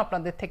প্রশ্ন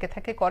আপনাদের থেকে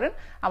থাকে করেন,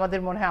 আমাদের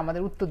মনে হয়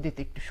আমাদের উত্তর দিতে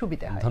একটু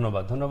সুবিধা হয়।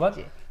 ধন্যবাদ।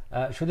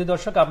 শুধু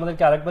দর্শক,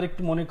 আপনাদেরকে আরেকবার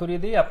একটু মনে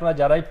করিয়ে দিই, আপনারা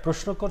যারাই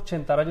প্রশ্ন করছেন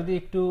তারা যদি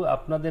একটু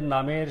আপনাদের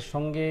নামের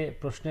সঙ্গে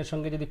প্রশ্নের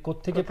সঙ্গে যদি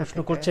কোত্থেকে প্রশ্ন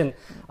করছেন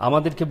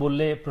আমাদেরকে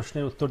বললে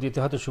প্রশ্নের উত্তর দিতে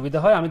হয়তো সুবিধা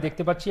হয়। আমি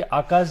দেখতে পাচ্ছি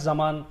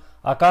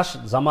আকাশ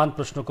জামান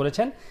প্রশ্ন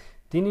করেছেন।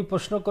 তিনি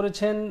প্রশ্ন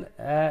করেছেন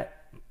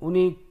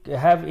উনি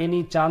have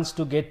any chance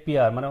to get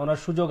PR, মানে ওনার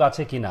সুযোগ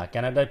আছে কিনা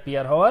কানাডায়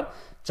পিআর হওয়ার।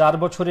 4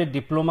 বছরের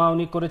ডিপ্লোমা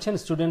উনি করেছেন,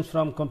 স্টুডেন্টস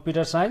ফ্রম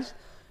কম্পিউটার সায়েন্স।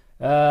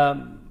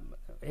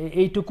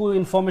 এইটুকু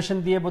ইনফরমেশন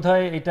দিয়ে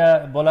বোধহয় এটা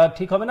বলা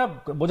ঠিক হবে না।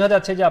 বোঝা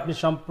যাচ্ছে যে আপনি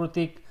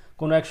সাম্প্রতিক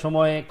কোনো এক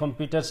সময়ে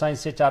কম্পিউটার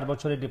সায়েন্সে 4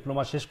 বছরের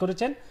ডিপ্লোমা শেষ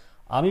করেছেন।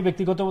 আমি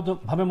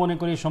ব্যক্তিগতভাবে মনে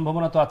করি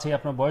সম্ভাবনা তো আছে,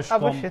 আপনার বয়স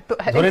কম,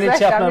 ধরে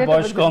নিচ্ছে আপনার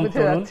বয়স কম,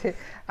 তরুণ।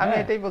 আমি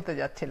এটাই বলতে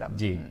যাচ্ছিলাম।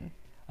 জি,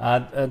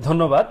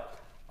 ধন্যবাদ।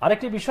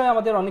 আরেকটি বিষয়,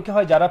 আমাদের অনেকে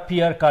হয় যারা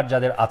পিআর কার্ড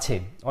যাদের আছে,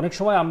 অনেক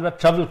সময় আমরা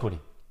ট্রাভেল করি,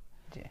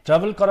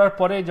 ট্রাভেল করার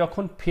পরে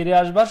যখন ফিরে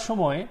আসবার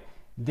সময়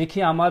দেখি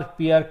আমার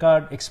পিআর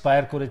কার্ড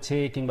এক্সপায়ার করেছে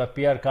কিংবা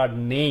পিআর কার্ড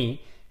নেই,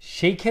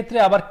 সেই ক্ষেত্রে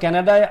আবার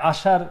কানাডায়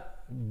আসার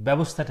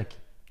ব্যবস্থাটা কি?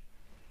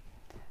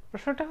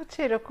 প্রশ্নটা হচ্ছে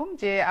এরকম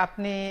যে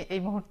আপনি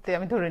এই মুহূর্তে,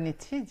 আমি ধরে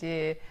নিচ্ছি যে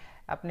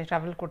আপনি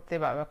ট্রাভেল করতে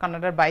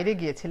কানাডার বাইরে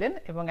গিয়েছিলেন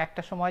এবং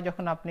একটা সময়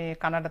যখন আপনি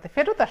কানাডাতে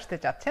ফেরত আসতে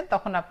চাচ্ছেন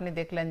তখন আপনি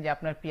দেখলেন যে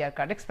আপনার পিআর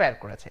কার্ড এক্সপায়ার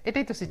করেছে।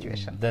 এটাই তো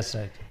সিচুয়েশন।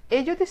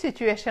 এই যদি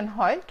সিচুয়েশন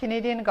হয়,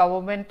 কানাডিয়ান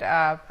গভর্নমেন্ট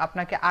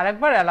আপনাকে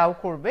আরেকবার অ্যালাউ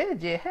করবে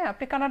যে হ্যাঁ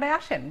আপনি কানাডায়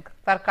আসেন।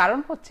 তার কারণ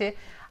হচ্ছে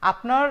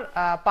আপনার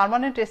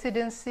পার্মানেন্ট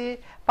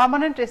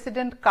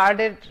রেসিডেন্ট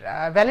কার্ডের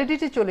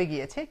ভ্যালিডিটি চলে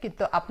গিয়েছে,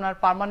 কিন্তু আপনার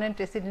পার্মানেন্ট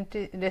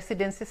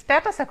রেসিডেন্সি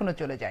স্ট্যাটাস এখনো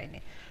চলে যায়নি।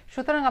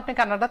 সুতরাং আপনি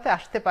কানাডাতে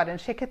আসতে পারেন।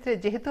 সেক্ষেত্রে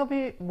যেহেতু আমি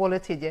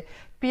বলেছি যে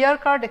পিআর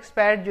কার্ড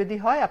এক্সপায়ার্ড যদি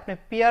হয়, আপনি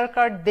পিআর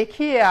কার্ড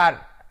দেখিয়ে আর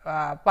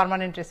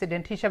পার্মানেন্ট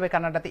রেসিডেন্ট হিসাবে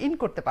কানাডাতে ইন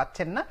করতে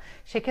পারছেন না,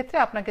 সেক্ষেত্রে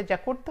আপনাকে যা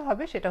করতে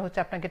হবে সেটা হচ্ছে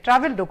আপনাকে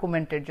ট্রাভেল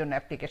ডকুমেন্টের জন্য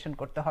অ্যাপ্লিকেশন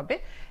করতে হবে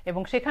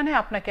এবং সেখানে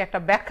আপনাকে একটা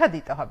ব্যাখ্যা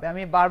দিতে হবে।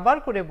 আমি বারবার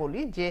করে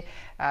বলি যে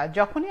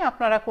যখনই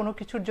আপনারা কোনো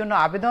কিছুর জন্য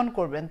আবেদন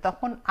করবেন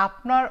তখন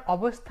আপনার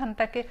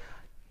অবস্থানটাকে,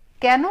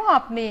 কেন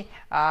আপনি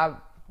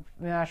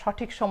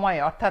সঠিক সময়ে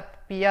অর্থাৎ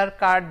পিআর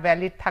কার্ড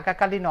ভ্যালিড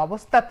থাকাকালীন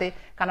অবস্থাতে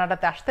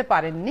কানাডাতে আসতে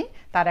পারেননি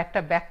তার একটা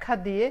ব্যাখ্যা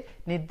দিয়ে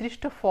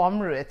নির্দিষ্ট ফর্ম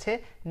রয়েছে,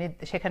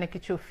 সেখানে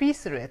কিছু ফিস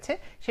রয়েছে,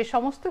 সে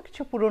সমস্ত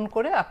কিছু পূরণ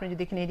করে আপনি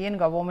যদি কানাডিয়ান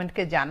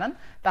গভর্নমেন্টকে জানান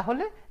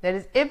তাহলে there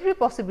is every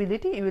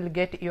possibility you will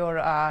get your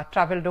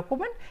travel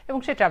document এবং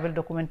সেই ট্রাভেল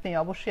ডকুমেন্ট নিয়ে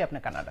অবশ্যই আপনি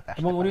কানাডাতে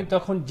আসবেন। এবং উনি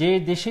তখন যে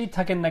দেশেই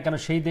থাকেন না কেন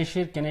সেই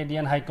দেশের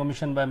কানাডিয়ান হাই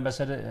কমিশন বা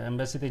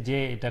এমবাসিতে যে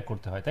এটা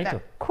করতে হয়, তাই তো?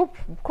 খুব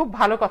খুব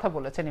ভালো কথা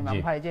বলেছেন ইমাম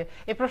ভাই, যে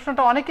এই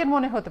প্রশ্নটা অনেকের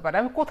মনে হতে পারে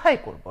আমি কোথায়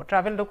করব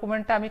ট্রাভেল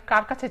ডকুমেন্টটা, আমি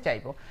কার কাছে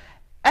চাইবো।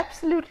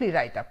 অ্যাবসলিউটলি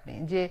রাইট আপনি,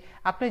 যে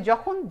আপনি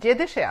যখন যে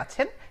দেশে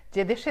আছেন,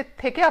 যে দেশের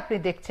থেকে আপনি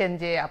দেখছেন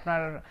যে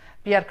আপনার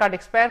পিআর কার্ড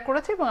এক্সপায়ার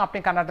করেছে এবং আপনি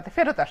কানাডাতে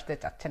ফেরত আসতে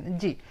চাচ্ছেন,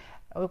 জি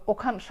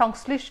ওখান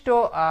সংশ্লিষ্ট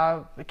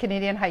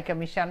কানাডিয়ান হাই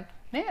কমিশন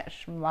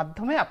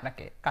মাধ্যমে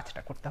আপনাকে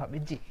কাজটা করতে হবে।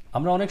 জি,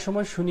 আমরা অনেক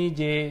সময় শুনি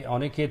যে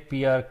অনেকের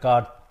পিআর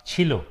কার্ড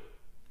ছিল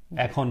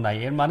এখন নাই,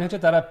 এর মানে হচ্ছে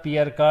তারা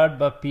পিআর কার্ড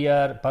বা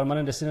পিআর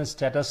পার্মানেন্ট রেসিডেন্ট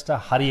স্ট্যাটাসটা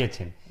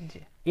হারিয়েছেন।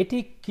 এটি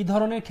কি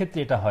ধরনের ক্ষেত্রে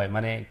এটা হয়,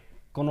 মানে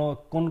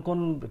কোন কোন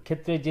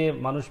ক্ষেত্রে যে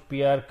মানুষ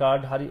পিআর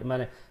কার্ড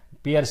মানে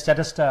পিআর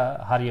স্ট্যাটাসটা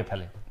হারিয়ে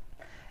ফেলে?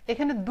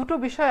 এখানে দুটো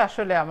বিষয়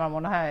আসলে আমার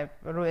মনে হয়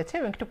রয়েছে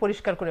এবং একটু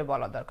পরিষ্কার করে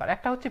বলা দরকার।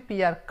 একটা হচ্ছে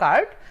পিআর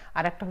কার্ড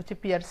আর একটা হচ্ছে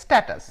পিআর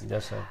স্ট্যাটাস।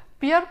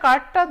 পিআর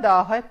কার্ডটা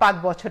দেওয়া হয় 5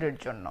 বছরের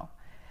জন্য,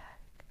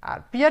 আর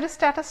পিআর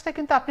স্ট্যাটাসটা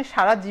কিন্তু আপনি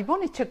সারা জীবন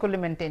ইচ্ছে করলে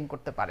মেনটেন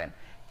করতে পারেন।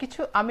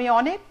 আমি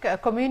অনেক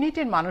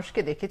কমিউনিটির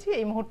মানুষকে দেখেছি,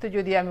 এই মুহূর্তে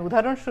যদি আমি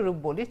উদাহরণস্বরূপ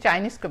বলি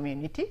চাইনিজ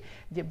কমিউনিটি,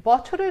 যে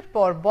বছরের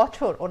পর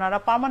বছর ওনারা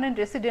পার্মানেন্ট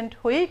রেসিডেন্ট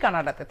হয়েই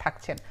কানাডাতে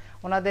থাকছেন।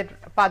 ওনাদের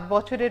 5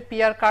 বছরের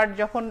পিআর কার্ড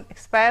যখন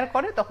এক্সপায়ার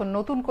করে তখন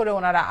নতুন করে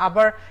ওনারা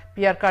আবার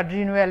পিআর কার্ড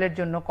রিনিউয়ালের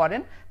জন্য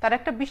করেন। তার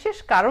একটা বিশেষ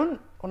কারণ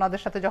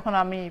ওনাদের সাথে যখন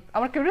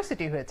আমার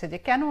কিউরিওসিটি হয়েছে যে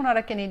কেন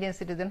ওনারা কানাডিয়ান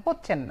সিটিজেন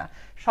হচ্ছেন না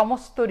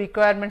সমস্ত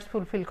রিকোয়ারমেন্টস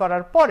ফুলফিল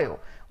করার পরেও,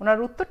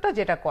 ওনার উত্তরটা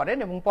যেটা করেন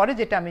এবং পরে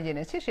যেটা আমি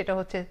জেনেছি সেটা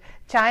হচ্ছে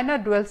চায়না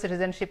ডুয়াল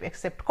সিটিজেনশিপ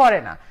অ্যাকসেপ্ট করে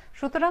না।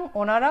 সুতরাং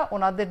ওনারা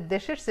ওনাদের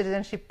দেশের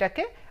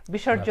সিটিজেনশিপটাকে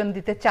বিসর্জন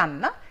দিতে চান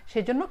না,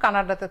 সেজন্য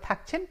কানাডাতে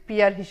থাকছেন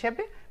পিআর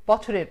হিসেবে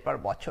বছরের পর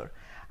বছর।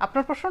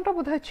 আপনার প্রশ্নটা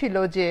বোধহয় ছিল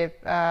যে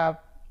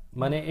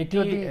মানে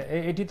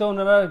এটি তো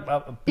ওনারা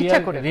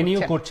পিআর রিনিউ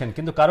করছেন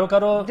কিন্তু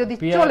কারো যদি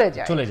চলে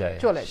যায়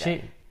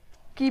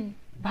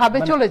কিভাবে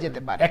চলে যেতে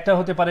পারে? একটা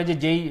হতে পারে যে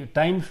যেই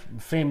টাইম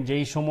ফ্রেম,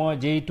 যেই সময়,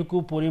 যেইটুকু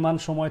পরিমাণ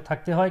সময়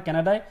থাকতে হয়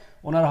কানাডায়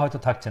ওনারা হয়তো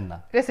থাকছেন না,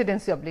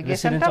 রেসিডেন্সি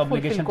অব্লিগেশনটা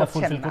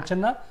ফুলফিল করছেন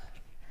না,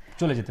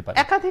 চলে যেতে পারে।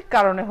 একাধিক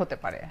কারণে হতে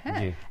পারে।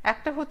 হ্যাঁ,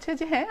 একটা হচ্ছে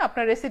যে হ্যাঁ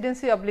আপনার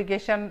রেসিডেন্সি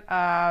অব্লিগেশন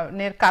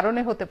এর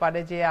কারণে হতে পারে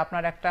যে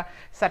আপনার একটা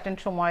সার্টেন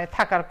সময়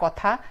থাকার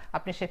কথা,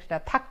 আপনি সেটা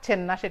থাকছেন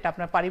না, সেটা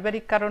আপনার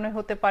পারিবারিক কারণে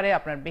হতে পারে,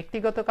 আপনার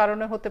ব্যক্তিগত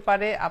কারণে হতে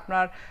পারে,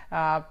 আপনার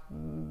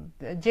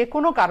যে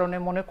কোনো কারণে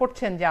মনে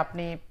করছেন যে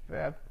আপনি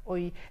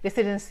ওই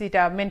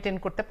রেসিডেন্সিটা মেনটেন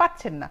করতে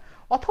পারছেন না,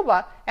 অথবা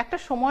একটা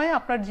সময়ে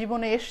আপনার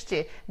জীবনে এসছে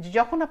যে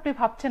যখন আপনি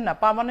ভাবছেন না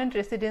পার্মানেন্ট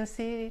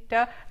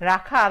রেসিডেন্সিটা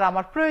রাখা আর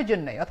আমার প্রয়োজন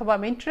নেই অথবা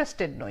আমি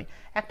ইন্টারেস্টেড নই।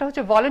 একটা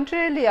হচ্ছে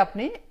ভলেন্টারিলি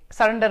আপনি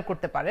সারেন্ডার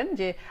করতে পারেন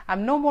যে I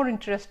am no more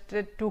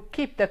interested to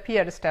keep the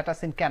PR status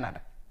in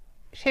Canada,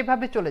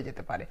 সেভাবে চলে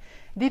যেতে পারে।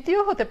 দ্বিতীয়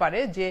হতে পারে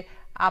যে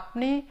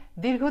আপনি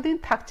দীর্ঘদিন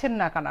থাকছেন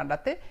না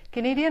কানাডাতে,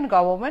 কানাডিয়ান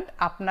গভর্নমেন্ট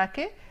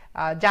আপনাকে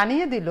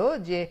জানিয়ে দিল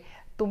যে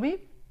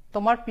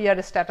তোমার পিআর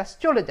স্ট্যাটাস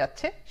চলে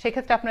যাচ্ছে,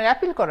 সেক্ষেত্রে আপনার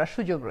অ্যাপিল করার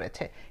সুযোগ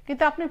রয়েছে,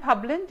 কিন্তু আপনি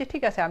ভাবলেন যে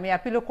ঠিক আছে আমি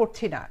অ্যাপিলও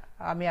করছি না,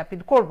 আমি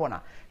অ্যাপিল করব না।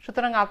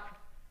 সুতরাং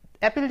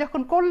অ্যাপিল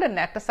যখন করলেন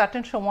না, একটা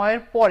সার্টেন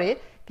সময়ের পরে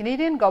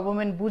কানাডিয়ান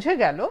গভর্নমেন্ট বুঝে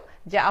গেল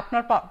যে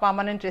আপনার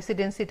পার্মানেন্ট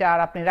রেসিডেন্সিটা আর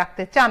আপনি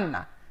রাখতে চান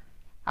না,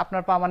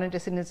 আপনার পার্মানেন্ট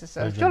রেসিডেন্সি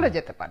চলে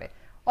যেতে পারে।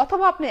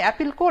 অথবা আপনি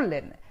অ্যাপিল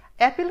করলেন,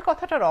 অ্যাপিল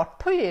কথাটার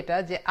অর্থই এটা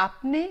যে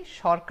আপনি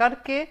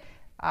সরকারকে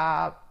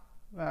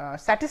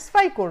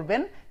স্যাটিসফাই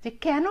করবেন যে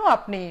কেন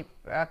আপনি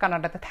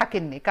কানাডাতে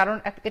থাকেননি, কারণ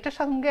এটার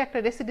সঙ্গে একটা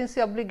রেসিডেন্সি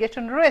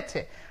অব্লিগেশন রয়েছে।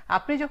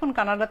 আপনি যখন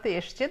কানাডাতে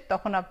এসছেন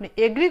তখন আপনি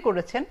এগ্রি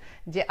করেছেন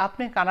যে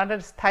আপনি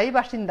কানাডার স্থায়ী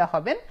বাসিন্দা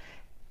হবেন,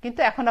 কিন্তু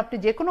এখন আপনি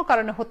যে কোনো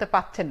কারণে হতে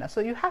পারছেন না, so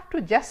you have to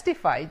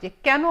justify যে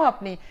কেন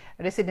আপনি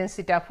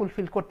রেসিডেন্সিটা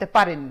ফুলফিল করতে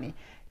পারেননি।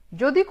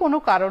 যদি কোনো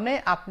কারণে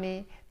আপনি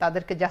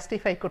তাদেরকে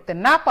জাস্টিফাই করতে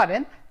না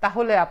পারেন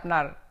তাহলে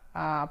আপনার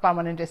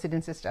পার্মানেন্ট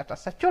রেসিডেন্সি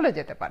স্ট্যাটাসটা চলে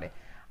যেতে পারে।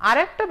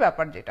 আরেকটা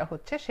ব্যাপার যেটা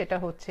হচ্ছে সেটা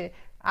হচ্ছে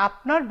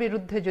আপনার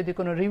বিরুদ্ধে যদি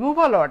কোনো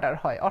রিমুভাল অর্ডার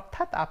হয়,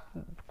 অর্থাৎ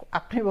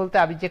আপনি বলতে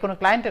আমি যে কোনো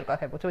ক্লায়েন্টের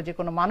কথাই বলছি, যে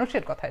কোনো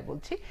মানুষের কথাই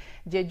বলছি,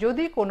 যে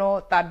যদি কোনো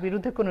তার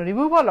বিরুদ্ধে কোনো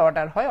রিমুভাল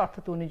অর্ডার হয়,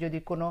 অর্থাৎ উনি যদি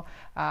কোনো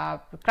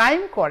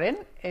ক্রাইম করেন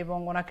এবং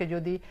ওনাকে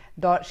যদি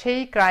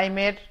সেই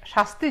ক্রাইমের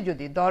শাস্তি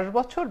যদি 10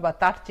 বছর বা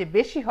তার চেয়ে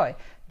বেশি হয়,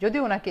 যদি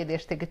ওনাকে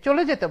দেশ থেকে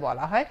চলে যেতে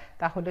বলা হয়,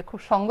 তাহলে খুব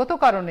সঙ্গত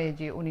কারণে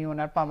যে উনি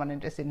ওনার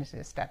পার্মানেন্ট রেসিডেন্সি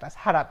স্ট্যাটাস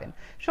হারাবেন।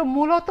 সো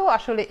মূলত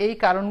আসলে এই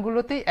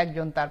কারণগুলোতেই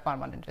একজন তার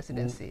পার্মানেন্ট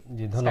রেসিডেন্সি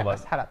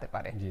স্ট্যাটাস হারাতে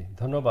পারে। জি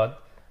ধন্যবাদ।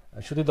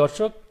 শুধু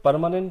দর্শক,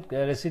 পার্মানেন্ট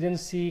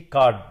রেসিডেন্সি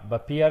কার্ড বা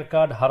পিআর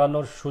কার্ড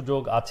হারানোর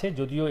সুযোগ আছে,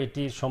 যদিও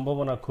এটির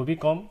সম্ভাবনা খুবই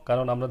কম,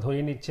 কারণ আমরা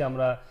ধরে নিচ্ছি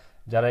আমরা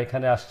যারা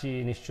এখানে আসছি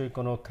নিশ্চয়ই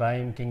কোনো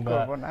ক্রাইম কিংবা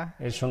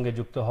এর সঙ্গে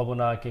যুক্ত হব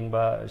না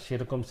কিংবা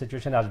সেরকম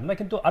সিচুয়েশনে আসবে না।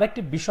 কিন্তু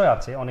আরেকটি বিষয়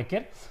আছে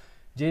অনেকের,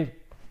 যে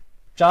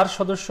 4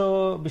 সদস্য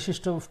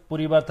বিশিষ্ট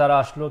পরিবার তারা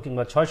আসলো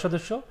কিংবা 6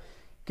 সদস্য,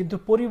 কিন্তু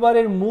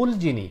পরিবারের মূল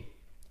যিনি,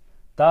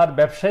 তার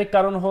ব্যবসায়িক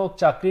কারণ হোক,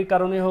 চাকরির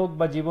কারণে হোক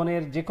বা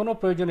জীবনের যে কোনো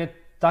প্রয়োজনে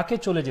তাকে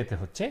চলে যেতে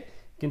হচ্ছে,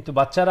 কিন্তু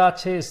বাচ্চারা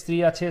আছে, স্ত্রী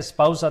আছে,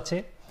 স্পাউস আছে।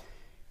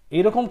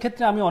 এরকম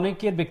ক্ষেত্রে আমি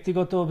অনেকের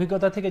ব্যক্তিগত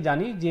অভিজ্ঞতা থেকে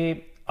জানি যে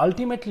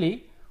আলটিমেটলি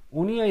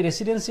উনি ওই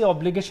রেসিডেন্সি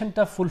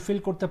অব্লিগেশনটা ফুলফিল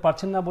করতে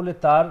পারছেন না বলে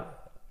তার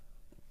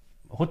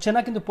হচ্ছে না,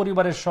 কিন্তু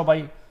পরিবারের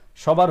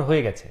সবার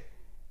হয়ে গেছে।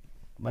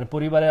 মানে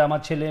পরিবারে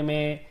আমার ছেলে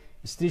মেয়ে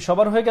স্ত্রী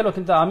সবার হয়ে গেল,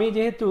 কিন্তু আমি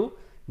যেহেতু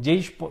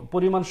যেই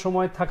পরিমাণ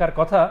সময় থাকার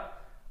কথা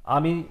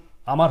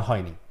আমার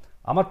হয়নি।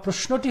 আমার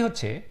প্রশ্নটি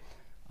হচ্ছে,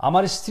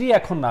 আমার স্ত্রী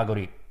এখন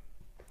নাগরিক,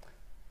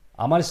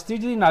 আমার স্ত্রী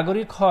যদি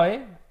নাগরিক হয়,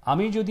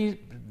 আমি যদি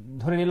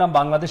ধরে নিলাম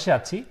বাংলাদেশে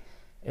আছি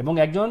এবং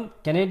একজন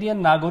কানাডিয়ান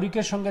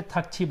নাগরিকের সঙ্গে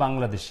থাকছি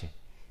বাংলাদেশে,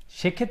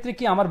 সেক্ষেত্রে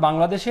কি আমার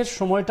বাংলাদেশের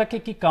সময়টাকে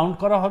কি কাউন্ট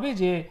করা হবে,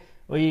 যে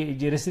ওই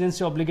যে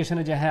রেসিডেন্সি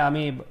অব্লিগেশনে যে হ্যাঁ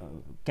আমি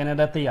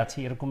কানাডাতেই আছি,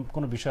 এরকম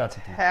কোনো বিষয় আছে?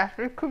 হ্যাঁ,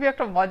 আপনি খুবই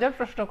একটা মজার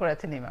প্রশ্ন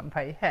করেছেন ইমাম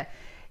ভাই। হ্যাঁ,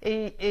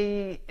 এই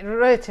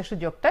রয়েছে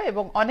সুযোগটা,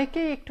 এবং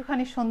অনেকেই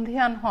একটুখানি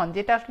সন্দিহান হন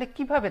যেটা আসলে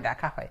কিভাবে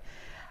দেখা হয়।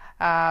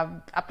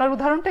 আপনার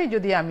উদাহরণটাই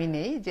যদি আমি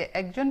নেই, যে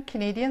একজন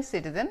কানাডিয়ান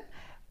সিটিজেন,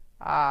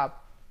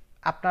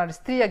 আপনার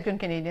স্ত্রী একজন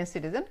কানাডিয়ান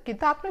সিটিজেন,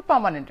 কিন্তু আপনি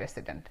পার্মানেন্ট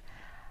রেসিডেন্ট।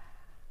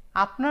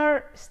 আপনার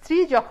স্ত্রী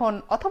যখন,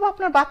 অথবা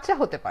আপনার বাচ্চা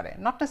হতে পারে,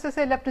 নট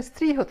নেসেসারিলি আপনার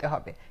স্ত্রী হতে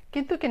হবে,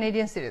 কিন্তু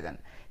কানাডিয়ান সিটিজেন,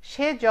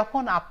 সে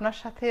যখন আপনার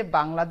সাথে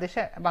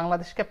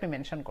বাংলাদেশকে আপনি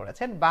মেনশন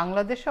করেছেন,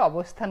 বাংলাদেশে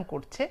অবস্থান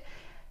করছে,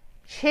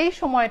 সেই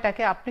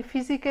সময়টাকে আপনি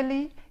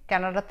ফিজিক্যালি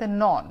কানাডাতে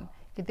নন।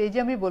 কিন্তু এই যে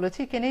আমি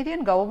বলেছি,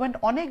 কানাডিয়ান গভর্নমেন্ট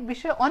অনেক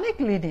বিষয়ে অনেক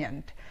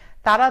লিনিয়েন্ট।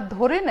 তারা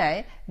ধরে নেয়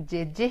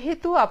যে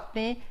যেহেতু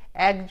আপনি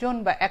একজন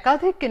বা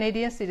একাধিক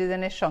কানাডিয়ান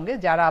সিটিজেনের সঙ্গে,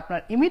 যারা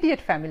আপনার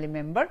ইমিডিয়েট ফ্যামিলি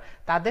মেম্বার,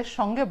 তাদের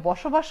সঙ্গে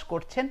বসবাস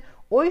করছেন,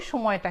 ওই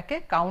সময়টাকে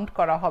কাউন্ট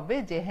করা হবে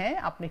যে হ্যাঁ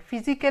আপনি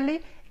physically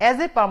as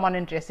a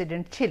permanent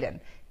resident ছিলেন।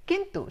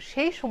 কিন্তু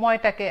সেই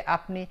সময়টাকে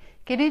আপনি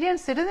কানাডিয়ান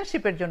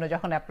সিটিজেনশিপের জন্য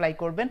যখন অ্যাপ্লাই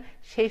করবেন,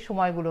 সেই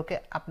সময়গুলোকে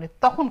আপনি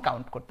তখন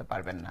কাউন্ট করতে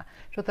পারবেন না।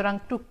 সুতরাং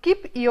to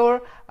keep your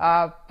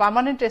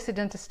permanent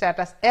resident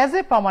status as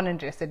a permanent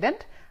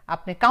resident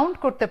আপনি কাউন্ট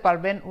করতে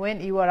পারবেন when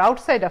you R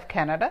outside of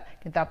Canada,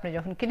 কিন্তু আপনি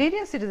যখন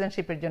কানাডিয়ান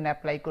সিটিজেনশিপের জন্য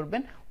অ্যাপ্লাই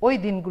করবেন, ওই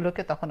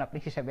দিনগুলোকে তখন আপনি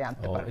হিসাবে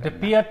আনতে পারবেন। এটা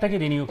পিআরটাকে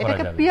রিনিউ করা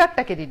যাবে,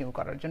 পিআরটাকে রিনিউ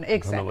করার জন্য।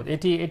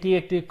 এক্স্যাক্টলি, এটি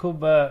একটি খুব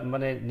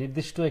মানে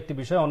নির্দিষ্ট একটি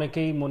বিষয়।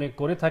 অনেকেই মনে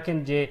করে থাকেন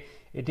যে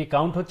এটি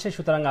কাউন্ট হচ্ছে,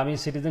 সুতরাং আমি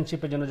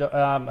সিটিজেনশিপের জন্য,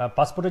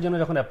 পাসপোর্টের জন্য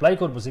যখন অ্যাপ্লাই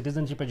করব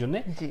সিটিজেনশিপের জন্য,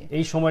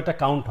 এই সময়টা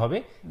কাউন্ট হবে।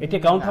 এটি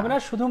কাউন্ট হবে না,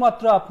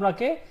 শুধুমাত্র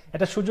আপনাকে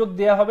একটা সুযোগ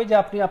দেওয়া হবে যে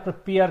আপনি আপনার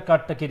পিআর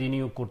কার্ডটাকে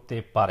রিনিউ করতে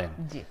পারেন।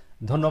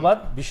 ধন্যবাদ।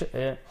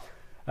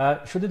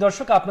 শুধু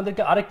দর্শক,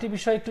 আপনাদেরকে আরেকটি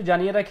বিষয় একটু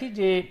জানিয়ে রাখি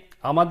যে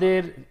আমাদের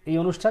এই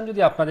অনুষ্ঠান যদি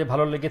আপনাদের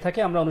ভালো লেগে থাকে,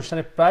 আমরা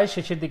অনুষ্ঠানের প্রায়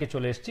শেষের দিকে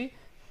চলে এসেছি।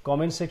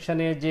 কমেন্ট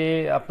সেকশনে যে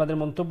আপনাদের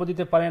মন্তব্য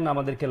দিতে পারেন,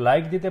 আমাদেরকে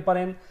লাইক দিতে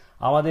পারেন।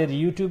 আমাদের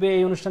ইউটিউবে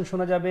এই অনুষ্ঠান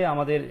শোনা যাবে,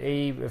 আমাদের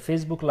এই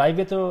ফেসবুক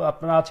লাইভে তো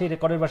আপনারা আছে,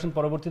 রেকর্ডেড ভার্সন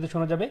পরবর্তীতে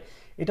শোনা যাবে।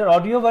 এটার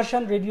অডিও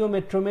ভার্সন রেডিও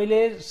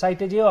মেট্রোমেইলের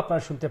সাইটে যেও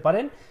আপনারা শুনতে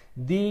পারেন,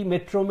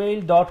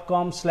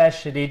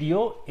 themetromail.com/radio,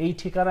 এই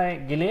ঠিকানায়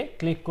গেলে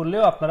ক্লিক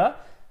করলেও আপনারা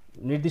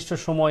নির্দিষ্ট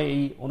সময়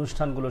এই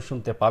অনুষ্ঠানগুলো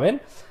শুনতে পাবেন।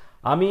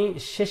 আমি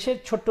শেষের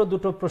ছোট্ট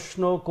দুটো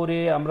প্রশ্ন করে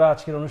আমরা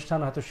আজকের অনুষ্ঠান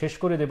হয়তো শেষ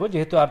করে দেব,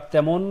 যেহেতু আর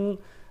তেমন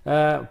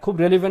খুব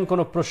রেলিভেন্ট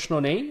কোনো প্রশ্ন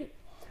নেই।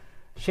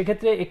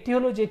 সেক্ষেত্রে একটি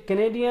হলো যে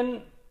কানাডিয়ান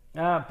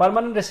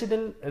পার্মানেন্ট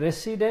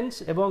রেসিডেন্স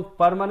এবং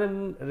পার্মানেন্ট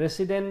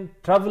রেসিডেন্ট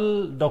ট্রাভেল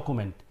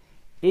ডকুমেন্ট,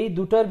 এই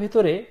দুটার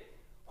ভিতরে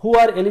হু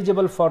আর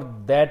এলিজিবল ফর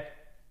দ্যাট,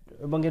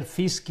 এবং এর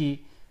ফিস কি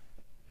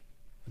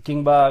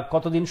কিংবা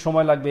কতদিন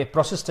সময় লাগবে,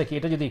 প্রসেসটা কি,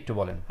 এটা যদি একটু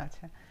বলেন।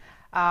 আচ্ছা,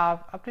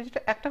 আপনি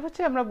যেটা একটা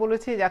হচ্ছে আমরা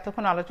বলেছি যে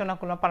এতক্ষণ আলোচনা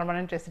করলাম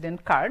পার্মানেন্ট রেসিডেন্ট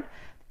কার্ড,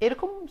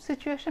 এরকম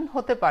সিচুয়েশন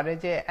হতে পারে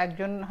যে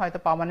একজন হয়তো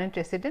পার্মানেন্ট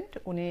রেসিডেন্ট,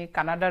 উনি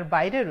কানাডার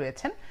বাইরে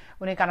রয়েছেন,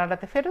 উনি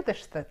কানাডাতে ফেরত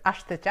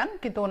আসতে চান,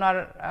 কিন্তু ওনার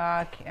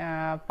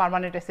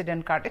পার্মানেন্ট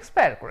রেসিডেন্ট কার্ড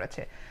এক্সপায়ার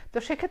করেছে। তো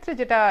সেক্ষেত্রে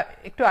যেটা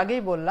একটু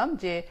আগেই বললাম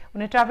যে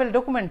উনি ট্রাভেল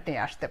ডকুমেন্ট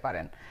নিয়ে আসতে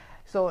পারেন।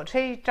 সো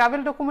সেই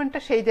ট্রাভেল ডকুমেন্টটা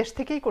সেই দেশ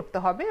থেকেই করতে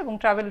হবে এবং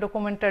ট্রাভেল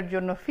ডকুমেন্টের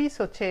জন্য ফিস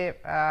হচ্ছে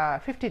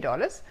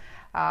 $50।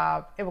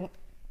 এবং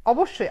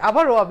অবশ্যই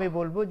আবারও আমি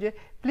বলবো যে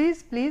প্লিজ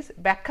প্লিজ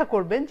ব্যাখ্যা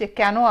করবেন যে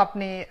কেন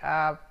আপনি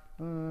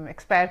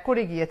এক্সপায়ার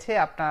করে গিয়েছে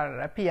আপনার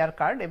পিআর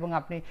কার্ড এবং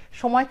আপনি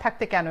সময়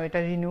থাকতে কেন এটা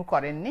রিনিউ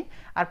করেননি।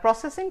 আর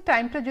প্রসেসিং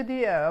টাইমটা যদি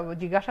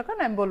জিজ্ঞাসা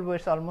করেন, আমি বলবো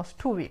ইটস অলমোস্ট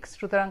 2 উইকস।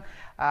 সুতরাং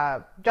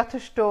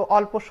যথেষ্ট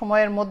অল্প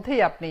সময়ের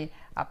মধ্যেই আপনি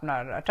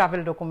আপনার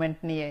ট্রাভেল ডকুমেন্ট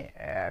নিয়ে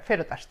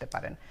ফেরত আসতে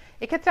পারেন।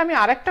 এক্ষেত্রে আমি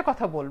আরেকটা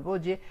কথা বলবো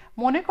যে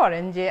মনে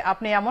করেন যে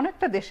আপনি এমন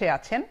একটা দেশে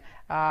আছেন,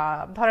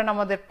 ধরেন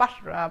আমাদের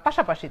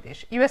পাশাপাশি দেশ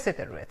ইউএসএ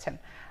তে রয়েছেন,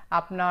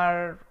 আপনার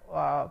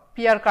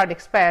পিআর কার্ড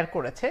এক্সপায়ার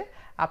করেছে,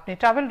 আপনি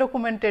ট্রাভেল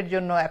ডকুমেন্টের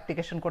জন্য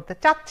অ্যাপ্লিকেশন করতে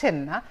চাচ্ছেন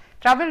না।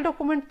 ট্রাভেল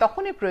ডকুমেন্ট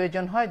তখনই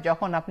প্রয়োজন হয়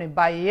যখন আপনি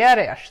বাই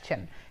এয়ারে আসছেন।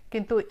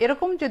 কিন্তু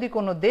এরকম যদি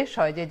কোনো দেশ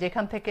হয় যে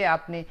যেখান থেকে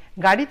আপনি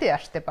গাড়িতে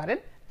আসতে পারেন,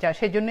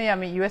 সেই জন্যই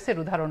আমি ইউএস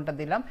এর উদাহরণটা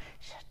দিলাম,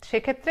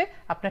 সেক্ষেত্রে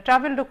আপনি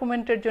ট্রাভেল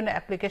ডকুমেন্টের জন্য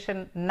অ্যাপ্লিকেশন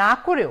না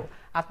করেও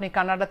আপনি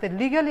কানাডাতে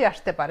লিগালি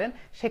আসতে পারেন।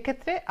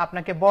 সেক্ষেত্রে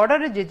আপনাকে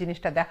বর্ডারে যে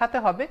জিনিসটা দেখাতে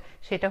হবে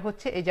সেটা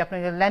হচ্ছে এই যে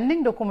আপনাকে ল্যান্ডিং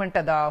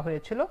ডকুমেন্টটা দেওয়া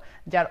হয়েছিল,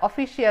 যার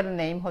অফিসিয়াল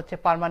নেম হচ্ছে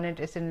পার্মানেন্ট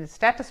রেসিডেন্ট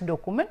স্ট্যাটাস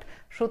ডকুমেন্ট।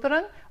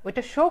 সুতরাং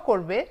ওইটা শো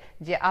করবে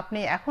যে আপনি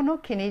এখনো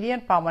কানাডিয়ান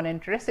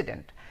পার্মানেন্ট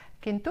রেসিডেন্ট,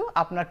 কিন্তু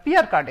আপনার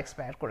পিআর কার্ড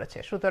এক্সপায়ার করেছে।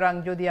 সুতরাং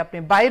যদি আপনি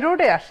বাই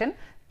রোডে আসেন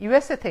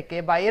ইউএসএ থেকে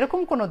বা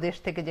এরকম কোনো দেশ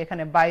থেকে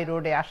যেখানে বাই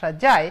রোডে আসা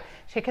যায়,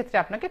 সেক্ষেত্রে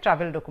আপনাকে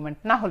ট্রাভেল ডকুমেন্ট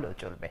না হলেও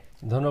চলবে।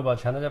 ধন্যবাদ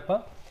শাহনাজ আপা।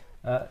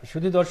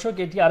 শুধু দর্শক,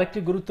 এটি আরেকটি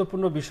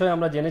গুরুত্বপূর্ণ বিষয়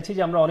আমরা জেনেছি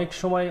যে আমরা অনেক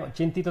সময়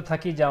চিন্তিত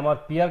থাকি যে আমার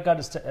পিআর কার্ড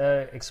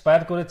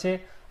এক্সপায়ার করেছে,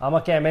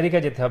 আমাকে আমেরিকা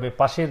যেতে হবে,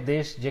 পাশের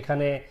দেশ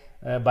যেখানে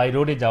বাই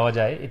রোডে যাওয়া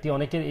যায়। এটি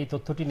অনেকের এই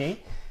তথ্যটি নেই।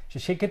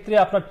 সেক্ষেত্রে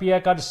আপনার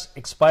পিআর কার্ড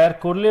এক্সপায়ার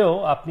করলেও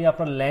আপনি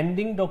আপনার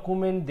ল্যান্ডিং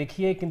ডকুমেন্ট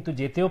দেখিয়ে কিন্তু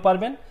যেতেও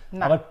পারবেন,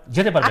 আবার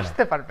যেতে পারবেন,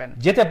 আসতে পারবেন।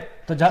 যেতে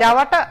তো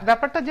যাওয়াটা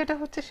ব্যাপারটা যেটা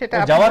হচ্ছে সেটা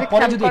যাওয়ার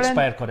পরে যদি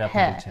এক্সপায়ার করে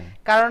আপনি বলছেন,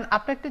 কারণ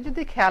আপনি একটু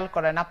যদি খেয়াল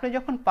করেন, আপনি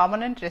যখন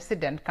পার্মানেন্ট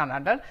রেসিডেন্ট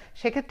কানাডার,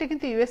 সেক্ষেত্রে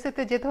কিন্তু ইউএসএ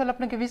তে যেতে হলে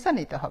আপনাকে ভিসা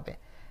নিতে হবে।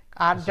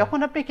 আর যখন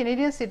আপনি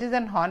কানাডিয়ান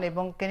সিটিজেন হন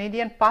এবং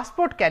কানাডিয়ান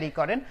পাসপোর্ট ক্যারি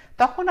করেন,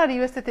 তখন আর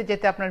ইউএসএ তে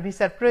যেতে আপনার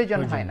ভিসার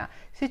প্রয়োজন হয় না।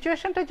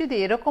 সিচুয়েশনটা যদি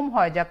এরকম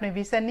হয় যে আপনি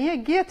ভিসা নিয়ে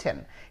গিয়েছেন,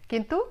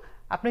 কিন্তু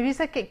আপনি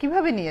ভিসা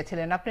কিভাবে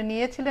নিয়েছিলেন? আপনি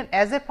নিয়েছিলেন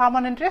অ্যাজ এ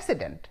পার্মানেন্ট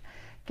রেসিডেন্ট,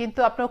 কিন্তু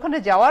আপনি ওখানে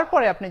যাওয়ার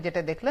পরে আপনি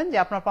যেটা দেখলেন যে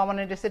আপনার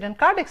পার্মানেন্ট রেসিডেন্ট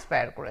কার্ড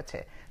এক্সপায়ার করেছে।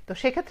 তো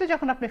সেক্ষেত্রে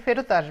যখন আপনি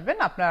ফেরত আসবেন,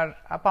 আপনার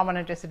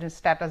পার্মানেন্ট রেসিডেন্ট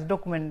স্ট্যাটাস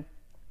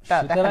ডকুমেন্টটা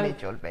দেখালেই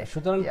চলবে।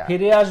 সুতরাং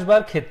ফিরে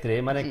আসবার ক্ষেত্রে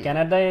মানে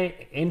কানাডায়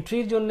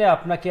এন্ট্রির জন্য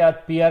আপনাকে আর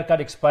পিআর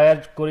কার্ড এক্সপায়ার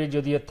করে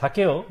যদি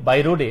থাকেও বাই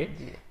রোডে,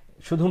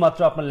 শুধুমাত্র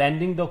আপনার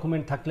ল্যান্ডিং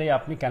ডকুমেন্ট থাকলেই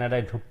আপনি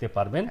কানাডায় ঢুকতে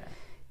পারবেন।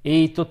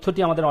 এই তথ্যটি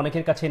আমাদের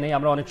অনেকের কাছে নেই,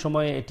 আমরা অনেক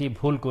সময় এটি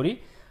ভুল করি।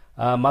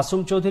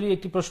 মাসুম চৌধুরী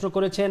একটি প্রশ্ন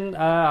করেছেন,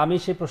 আমি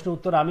সেই প্রশ্নের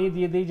উত্তর আমি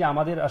দিয়ে দিই যে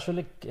আমাদের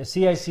আসলে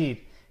সিআইসি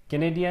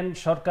কানাডিয়ান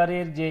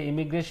সরকারের যে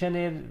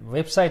ইমিগ্রেশনের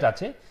ওয়েবসাইট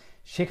আছে,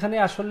 সেখানে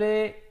আসলে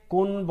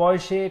কোন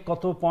বয়সে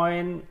কত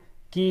পয়েন্ট,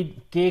 কি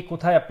কে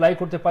কোথায় অ্যাপ্লাই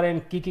করতে পারেন,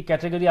 কি কি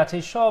ক্যাটাগরি আছে,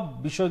 সব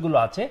বিষয়গুলো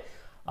আছে।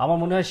 আমার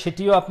মনে হয়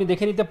সেটিও আপনি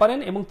দেখে নিতে পারেন।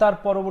 এবং তার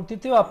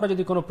পরবর্তীতেও আপনার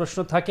যদি কোনো প্রশ্ন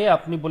থাকে,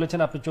 আপনি বলেছেন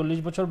আপনি 40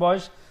 বছর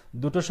বয়স,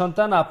 2টো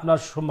সন্তান, আপনার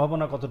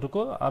সম্ভাবনা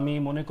কতটুকু? আমি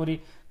মনে করি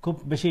খুব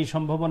বেশি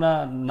সম্ভাবনা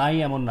নাই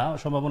এমন না,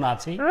 সম্ভাবনা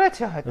আছেই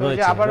রয়েছে হয়তো।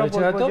 আবারও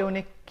বলবো যে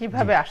উনি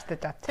কিভাবে আসতে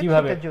চাচ্ছেন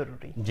সেটা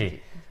জরুরি। জি,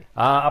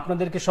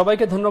 আপনাদেরকে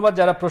সবাইকে ধন্যবাদ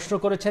যারা প্রশ্ন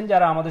করেছেন,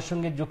 যারা আমাদের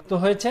সঙ্গে যুক্ত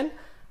হয়েছেন।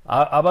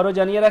 আবারও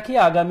জানিয়ে রাখি,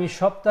 আগামী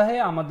সপ্তাহে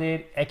আমাদের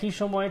একই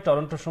সময়ে,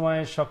 টরন্টো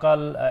সময়ে সকাল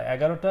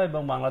 11টা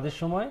এবং বাংলাদেশ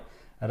সময়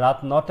রাত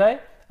 9টায়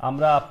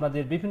আমরা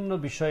আপনাদের বিভিন্ন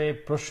বিষয়ে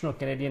প্রশ্ন,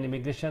 কানাডিয়ান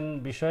ইমিগ্রেশন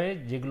বিষয়ে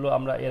যেগুলো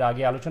আমরা এর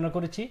আগে আলোচনা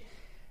করেছি,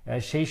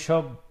 সেই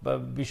সব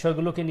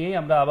বিষয়গুলোকে নিয়েই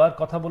আমরা আবার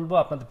কথা বলবো,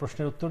 আপনাদের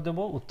প্রশ্নের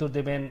উত্তর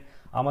দেবেন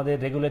আমাদের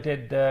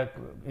regulated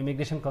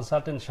immigration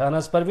consultant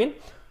Shahnaz Parvin.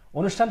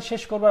 অনুষ্ঠান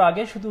শেষ করবার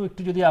আগে শুধু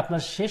একটু যদি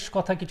আপনার শেষ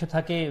কথা কিছু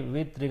থাকে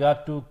with regard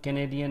to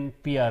Canadian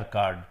PR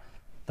card,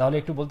 তাহলে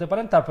একটু বলতে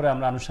পারেন, তারপরে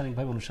আমরা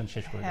আনুষ্ঠানিকভাবে অনুষ্ঠান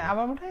শেষ করি।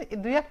 আমার মনে হয়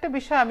 2-1টা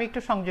বিষয় আমি একটু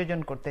সংযোজন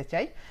করতে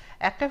চাই।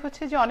 একটা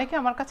হচ্ছে যে অনেকে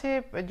আমার কাছে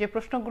যে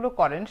প্রশ্নগুলো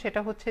করেন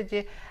সেটা হচ্ছে যে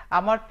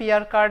আমার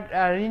পিআর কার্ড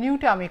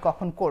রিনিউটা আমি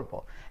কখন করব।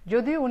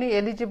 যদি উনি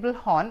এলিজিবল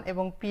হন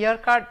এবং পিআর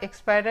কার্ড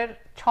এক্সপায়ারের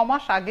 6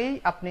 মাস আগেই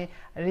আপনি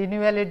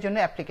রিনিউয়ালের জন্য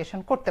অ্যাপ্লিকেশন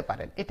করতে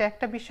পারেন, এটা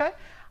একটা বিষয়।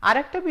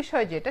 আরেকটা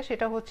বিষয় যেটা,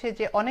 সেটা হচ্ছে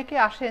যে অনেকে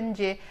আসেন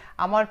যে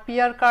আমার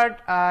পিআর কার্ড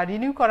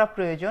রিনিউ করা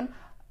প্রয়োজন,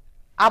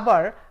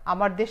 আবার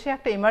আমার দেশে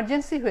একটা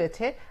ইমার্জেন্সি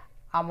হয়েছে,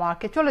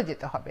 আমাকে চলে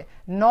যেতে হবে।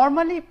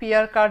 নর্মালি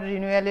পিআর কার্ড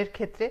রিনিউয়ালের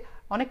ক্ষেত্রে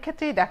অনেক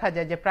ক্ষেত্রেই দেখা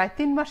যায় যে প্রায়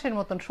 3 মাসের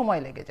মতন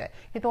সময় লেগে যায়,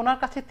 কিন্তু ওনার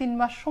কাছে 3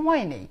 মাস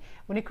সময় নেই,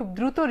 উনি খুব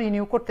দ্রুত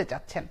রিনিউ করতে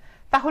চাচ্ছেন।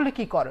 তাহলে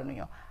কি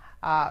করণীয়?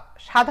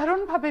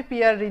 সাধারণভাবে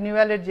পিআর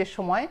রিনিউয়ালের যে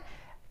সময়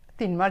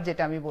 3 মাস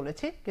যেটা আমি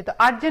বলেছি, কিন্তু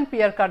আর্জেন্ট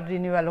পিআর কার্ড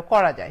রিনিউয়ালও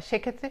করা যায়।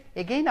 সেক্ষেত্রে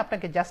এগেইন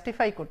আপনাকে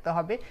জাস্টিফাই করতে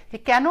হবে যে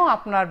কেন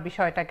আপনার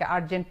বিষয়টাকে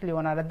আর্জেন্টলি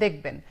ওনারা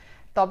দেখবেন।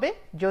 তবে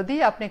যদি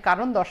আপনি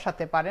কারণ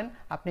দর্শাতে পারেন,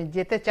 আপনি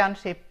যেতে চান,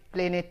 সেই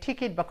প্লেনের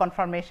টিকিট বা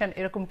কনফার্মেশন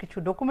এরকম কিছু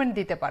ডকুমেন্ট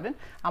দিতে পারেন।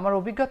 আমার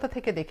অভিজ্ঞতা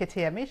থেকে দেখেছি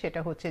আমি,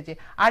 সেটা হচ্ছে যে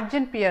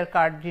আর্জেন্ট পিআর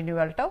কার্ড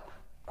রিনিউয়ালটাও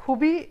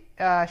খুবই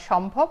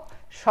সম্ভব,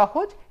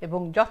 সহজ এবং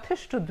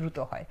যথেষ্ট দ্রুত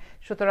হয়।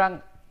 সুতরাং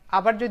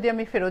আবার যদি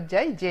আমি ফেরত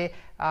যাই যে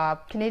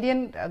কানাডিয়ান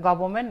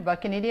গভর্নমেন্ট বা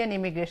কানাডিয়ান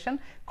ইমিগ্রেশন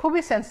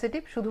খুবই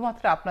সেন্সিটিভ,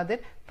 শুধুমাত্র আপনাদের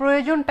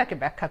প্রয়োজনটাকে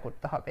ব্যাখ্যা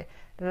করতে হবে।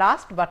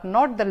 Last but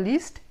not the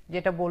list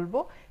যেটা বলবো,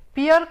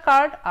 পিআর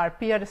কার্ড আর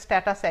পিআর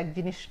স্ট্যাটাস এক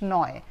জিনিস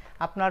নয়।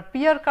 আপনার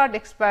পিআর কার্ড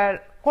এক্সপায়ার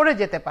করে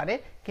যেতে পারে,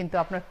 কিন্তু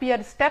আপনার পিআর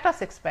স্ট্যাটাস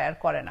এক্সপায়ার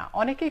করে না।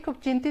 অনেকেই খুব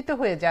চিন্তিত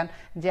হয়ে যান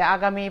যে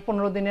আগামী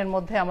 15 দিনের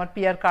মধ্যে আমার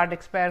পিআর কার্ড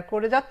এক্সপায়ার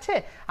করে যাচ্ছে,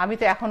 আমি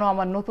তো এখনো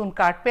আমার নতুন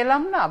কার্ড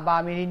পেলাম না বা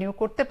আমি রিনিউ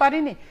করতে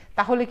পারিনি,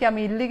 তাহলে কি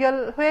আমি ইলিগাল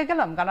হয়ে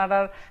গেলাম,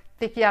 কানাডার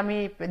থেকে আমি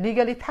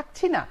লিগালি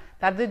থাকছি না?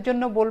 তাদের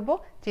জন্য বলবো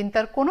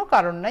চিন্তার কোনো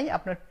কারণ নাই।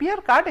 আপনার পিআর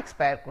কার্ড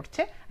এক্সপায়ার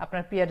করছে,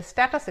 আপনার পিআর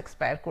স্ট্যাটাস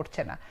এক্সপায়ার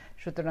করছে না।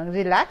 সুতরাং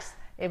রিল্যাক্স,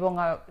 এবং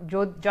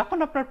যখন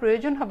আপনার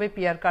প্রয়োজন হবে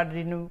পিআর কার্ড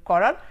রিনিউ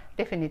করার,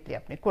 ডেফিনেটলি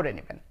আপনি করে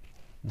নেবেন।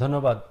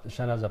 ধন্যবাদ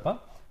শাহনাজ আপা।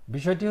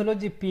 বিষয়টি হলো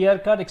যে পিআর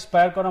কার্ড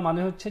এক্সপায়ার করা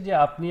মানে হচ্ছে যে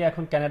আপনি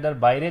এখন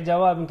কানাডার বাইরে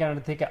যাওয়া এবং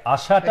কানাডা থেকে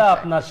আসাটা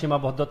আপনার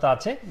সীমাবদ্ধতা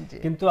আছে,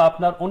 কিন্তু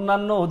আপনার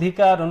অন্যান্য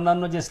অধিকার,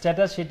 অন্যান্য যে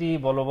স্ট্যাটাস সেটি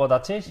বলবৎ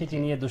আছে, সেটি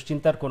নিয়ে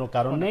দুশ্চিন্তার কোনো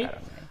কারণ নেই।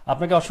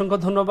 আপনাকে অসংখ্য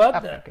ধন্যবাদ।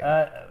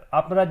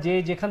 আপনারা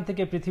যেখান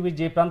থেকে, পৃথিবীর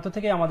যে প্রান্ত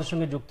থেকে আমাদের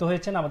সঙ্গে যুক্ত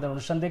হয়েছেন, আমাদের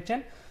অনুষ্ঠান দেখছেন,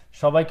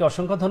 সবাইকে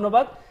অসংখ্য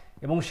ধন্যবাদ।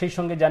 এবং সেই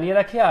সঙ্গে জানিয়ে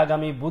রাখি,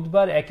 আগামী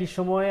বুধবার একই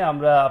সময়ে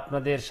আমরা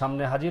আপনাদের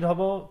সামনে হাজির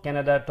হব,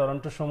 কানাডার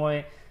টরন্টো সময়ে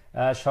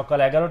সকাল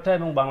 11টা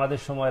এবং বাংলাদেশ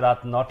সময় রাত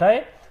 9টায়।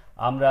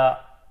 আমরা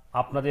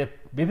আপনাদের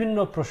বিভিন্ন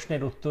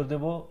প্রশ্নের উত্তর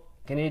দেব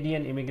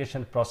কানাডিয়ান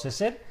ইমিগ্রেশন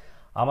প্রসেসের।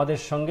 আমাদের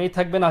সঙ্গেই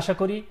থাকবেন আশা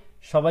করি।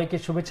 সবাইকে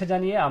শুভেচ্ছা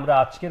জানিয়ে আমরা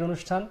আজকের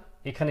অনুষ্ঠান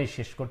এখানেই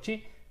শেষ করছি।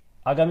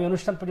 আগামী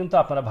অনুষ্ঠান পর্যন্ত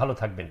আপনারা ভালো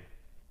থাকবেন।